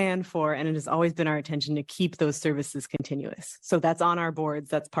plan for, and it has always been our intention to keep those services continuous. So that's on our boards.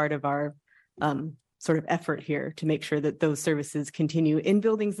 That's part of our sort of effort here to make sure that those services continue in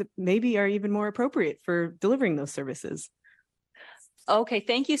buildings that maybe are even more appropriate for delivering those services. Okay,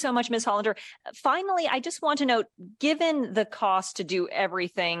 thank you so much, Ms. Hollander. Finally, I just want to note, given the cost to do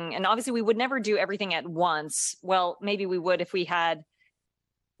everything, and obviously we would never do everything at once. Well, maybe we would if we had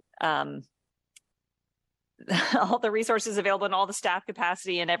all the resources available and all the staff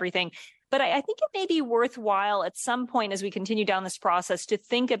capacity and everything. But I think it may be worthwhile at some point as we continue down this process to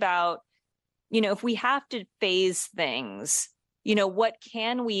think about, if we have to phase things, what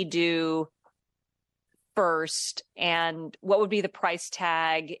can we do first and what would be the price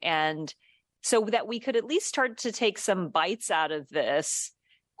tag, and so that we could at least start to take some bites out of this.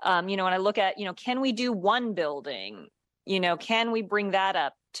 When I look at, can we do one building? Can we bring that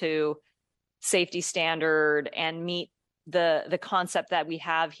up to safety standard and meet the concept that we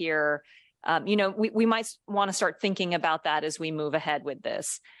have here? We might want to start thinking about that as we move ahead with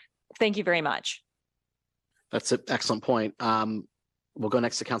this. Thank you very much. That's an excellent point. We'll go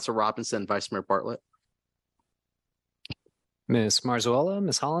next to Councilor Robinson, Vice Mayor Bartlett. Ms. Marzuela,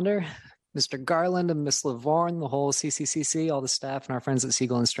 Ms. Hollander, Mr. Garland and Ms. Lavorne, the whole CCCC, all the staff and our friends at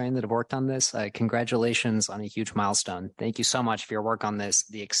Siegel and Strain that have worked on this. Congratulations on a huge milestone. Thank you so much for your work on this,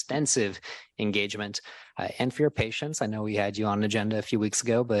 the extensive engagement, and for your patience. I know we had you on an agenda a few weeks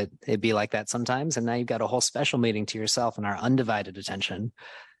ago, but it'd be like that sometimes. And now you've got a whole special meeting to yourself and our undivided attention.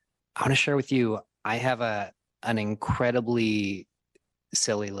 I want to share with you, I have an incredibly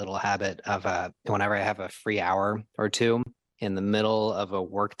silly little habit of whenever I have a free hour or two in the middle of a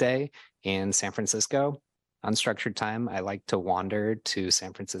workday in San Francisco, unstructured time, I like to wander to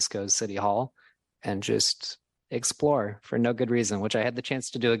San Francisco's City Hall and just explore for no good reason, which I had the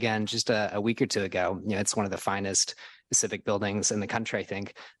chance to do again just a week or two ago. It's one of the finest civic buildings in the country, I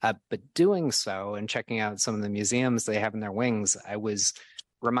think. But doing so and checking out some of the museums they have in their wings, I was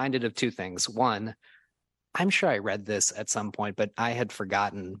reminded of two things. One, I'm sure I read this at some point, but I had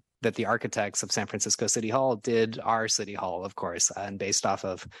forgotten that the architects of San Francisco City Hall did our City Hall, of course, and based off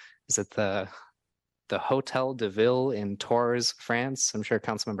of, is it the Hotel de Ville in Tours, France? I'm sure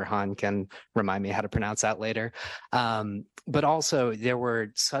Councilmember Hahn can remind me how to pronounce that later. But also there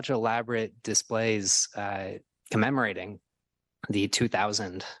were such elaborate displays commemorating the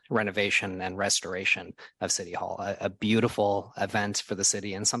 2000 renovation and restoration of City Hall, a beautiful event for the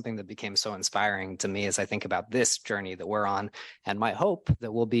city and something that became so inspiring to me as I think about this journey that we're on, and my hope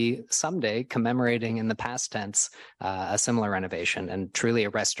that we'll be someday commemorating in the past tense a similar renovation and truly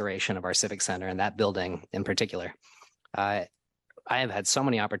a restoration of our Civic Center and that building in particular. I have had so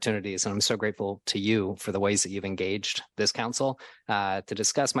many opportunities, and I'm so grateful to you for the ways that you've engaged this council to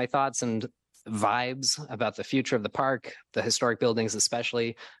discuss my thoughts and vibes about the future of the park, the historic buildings,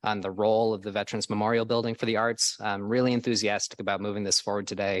 especially on the role of the Veterans Memorial Building for the arts. I'm really enthusiastic about moving this forward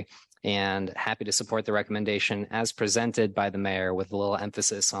today and happy to support the recommendation as presented by the mayor, with a little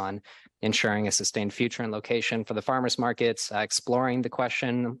emphasis on ensuring a sustained future and location for the farmers markets, exploring the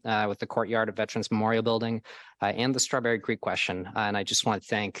question with the courtyard of Veterans Memorial Building, and the Strawberry Creek question. And I just want to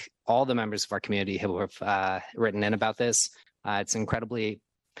thank all the members of our community who have written in about this. It's incredibly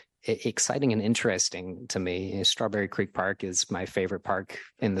exciting and interesting to me. Strawberry Creek Park is my favorite park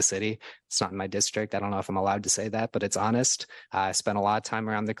in the city. It's not in my district. I don't know if I'm allowed to say that, but it's honest. I spent a lot of time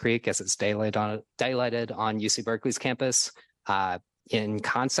around the creek as it's daylighted on UC Berkeley's campus. In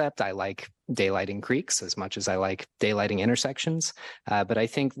concept, I like daylighting creeks as much as I like daylighting intersections. But I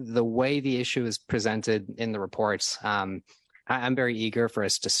think the way the issue is presented in the reports, I'm very eager for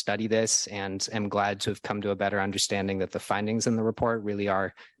us to study this, and am glad to have come to a better understanding that the findings in the report really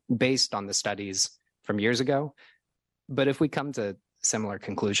are based on the studies from years ago. But if we come to similar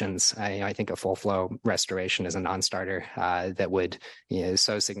conclusions, I think a full flow restoration is a non-starter that would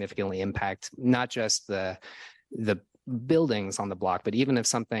so significantly impact not just the buildings on the block, but even if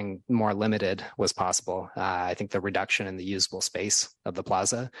something more limited was possible, I think the reduction in the usable space of the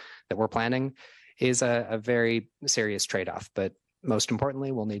plaza that we're planning is a very serious trade-off. But most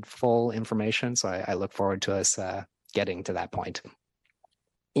importantly, we'll need full information. So I look forward to us getting to that point.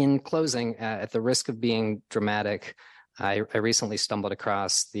 In closing, at the risk of being dramatic, I recently stumbled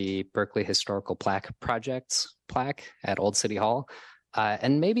across the Berkeley Historical Plaque Project's plaque at Old City Hall.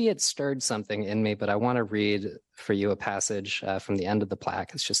 And maybe it stirred something in me, but I want to read for you a passage from the end of the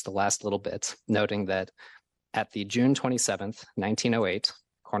plaque. It's just the last little bit, noting that at the June 27th, 1908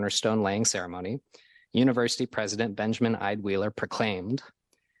 cornerstone laying ceremony, University President Benjamin Ide Wheeler proclaimed,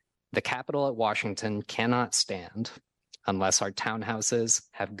 "The Capitol at Washington cannot stand unless our townhouses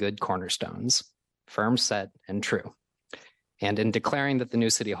have good cornerstones, firm, set, and true." And in declaring that the new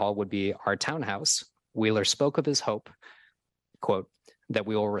City Hall would be our townhouse, Wheeler spoke of his hope, quote, "that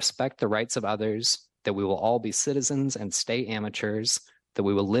we will respect the rights of others, that we will all be citizens and stay amateurs, that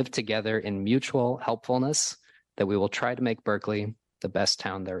we will live together in mutual helpfulness, that we will try to make Berkeley the best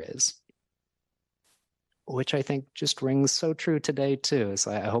town there is." Which I think just rings so true today too.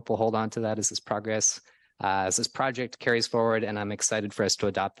 So I hope we'll hold on to that as this progress, as this project carries forward. And I'm excited for us to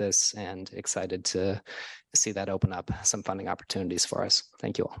adopt this and excited to see that open up some funding opportunities for us.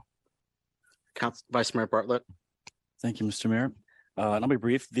 Thank you all. Vice Mayor Bartlett. Thank you, Mr. Mayor. And I'll be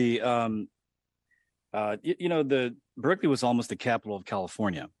brief. The Berkeley was almost the capital of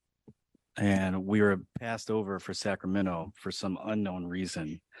California, and we were passed over for Sacramento for some unknown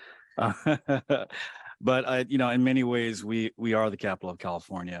reason. But in many ways, we are the capital of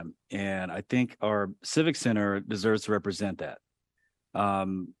California, and I think our Civic Center deserves to represent that.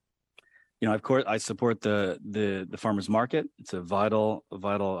 Of course, I support the farmers market. It's a vital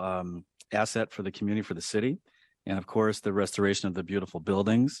asset for the community, for the city, and of course, the restoration of the beautiful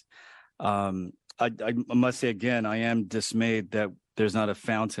buildings. I must say again, I am dismayed that there's not a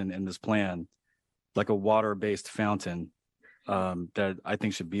fountain in this plan, like a water-based fountain that I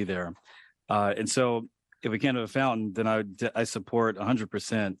think should be there. And so if we can't have a fountain, then I support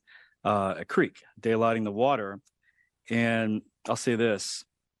 100% a creek, daylighting the water. And I'll say this,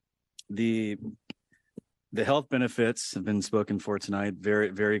 the health benefits have been spoken for tonight, very,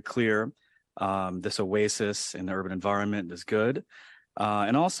 very clear. This oasis in the urban environment is good.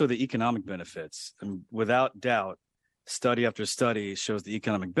 And also the economic benefits. And without doubt, study after study shows the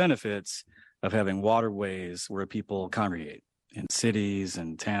economic benefits of having waterways where people congregate in cities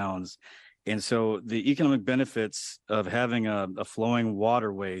and towns. And so the economic benefits of having a flowing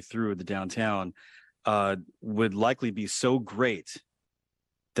waterway through the downtown would likely be so great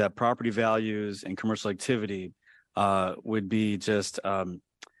that property values and commercial activity would be just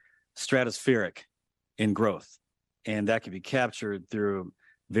stratospheric in growth. And that could be captured through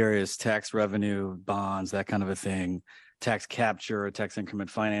various tax revenue, bonds, that kind of a thing, tax capture, tax increment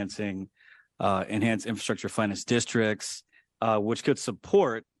financing, enhanced infrastructure finance districts, which could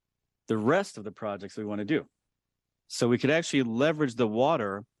support the rest of the projects we want to do. So we could actually leverage the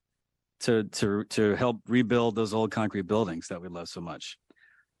water to help rebuild those old concrete buildings that we love so much.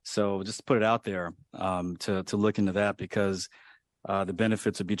 So just put it out there to look into that, because the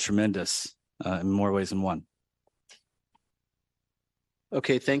benefits would be tremendous in more ways than one.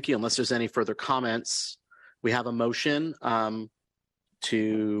 Okay, thank you. Unless there's any further comments, we have a motion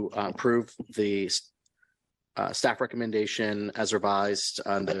to approve the staff recommendation as revised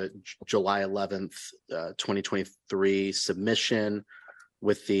on the July 11th, 2023 submission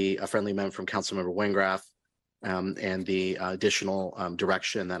with the friendly amendment from Councilmember Wengraf and the additional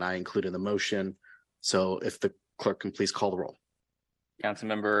direction that I included in the motion. So if the clerk can please call the roll.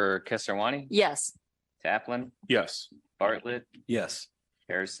 Councilmember Kesarwani? Yes. Taplin? Yes. Bartlett? Yes.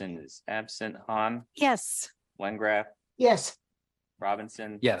 Harrison is absent. Han? Yes. Wengraf? Yes.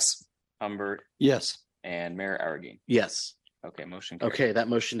 Robinson? Yes. Humbert? Yes. And Mayor Arreguín? Yes. Okay, motion carried. Okay, that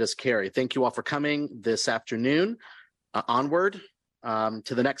motion does carry. Thank you all for coming this afternoon. Onward to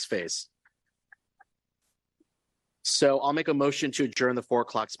the next phase. So I'll make a motion to adjourn the 4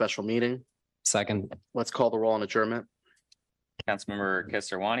 o'clock special meeting. Second. Let's call the roll on adjournment. Councilmember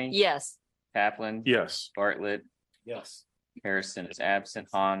Kesarwani? Yes. Taplin? Yes. Bartlett? Yes. Harrison is absent.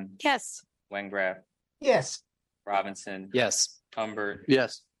 Han? Yes. Wengraf? Yes. Robinson? Yes. Humbert?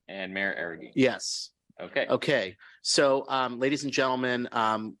 Yes. And Mayor Arreguín? Yes. Okay. Okay. So, ladies and gentlemen,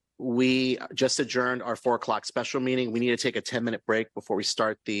 we just adjourned our 4 o'clock special meeting. We need to take a 10-minute break before we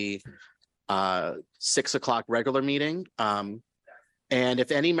start the 6 o'clock regular meeting. And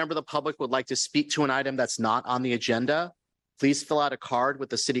if any member of the public would like to speak to an item that's not on the agenda, please fill out a card with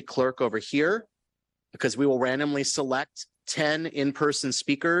the city clerk over here, because we will randomly select 10 in-person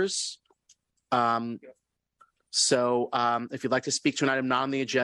speakers. So if you'd like to speak to an item not on the agenda,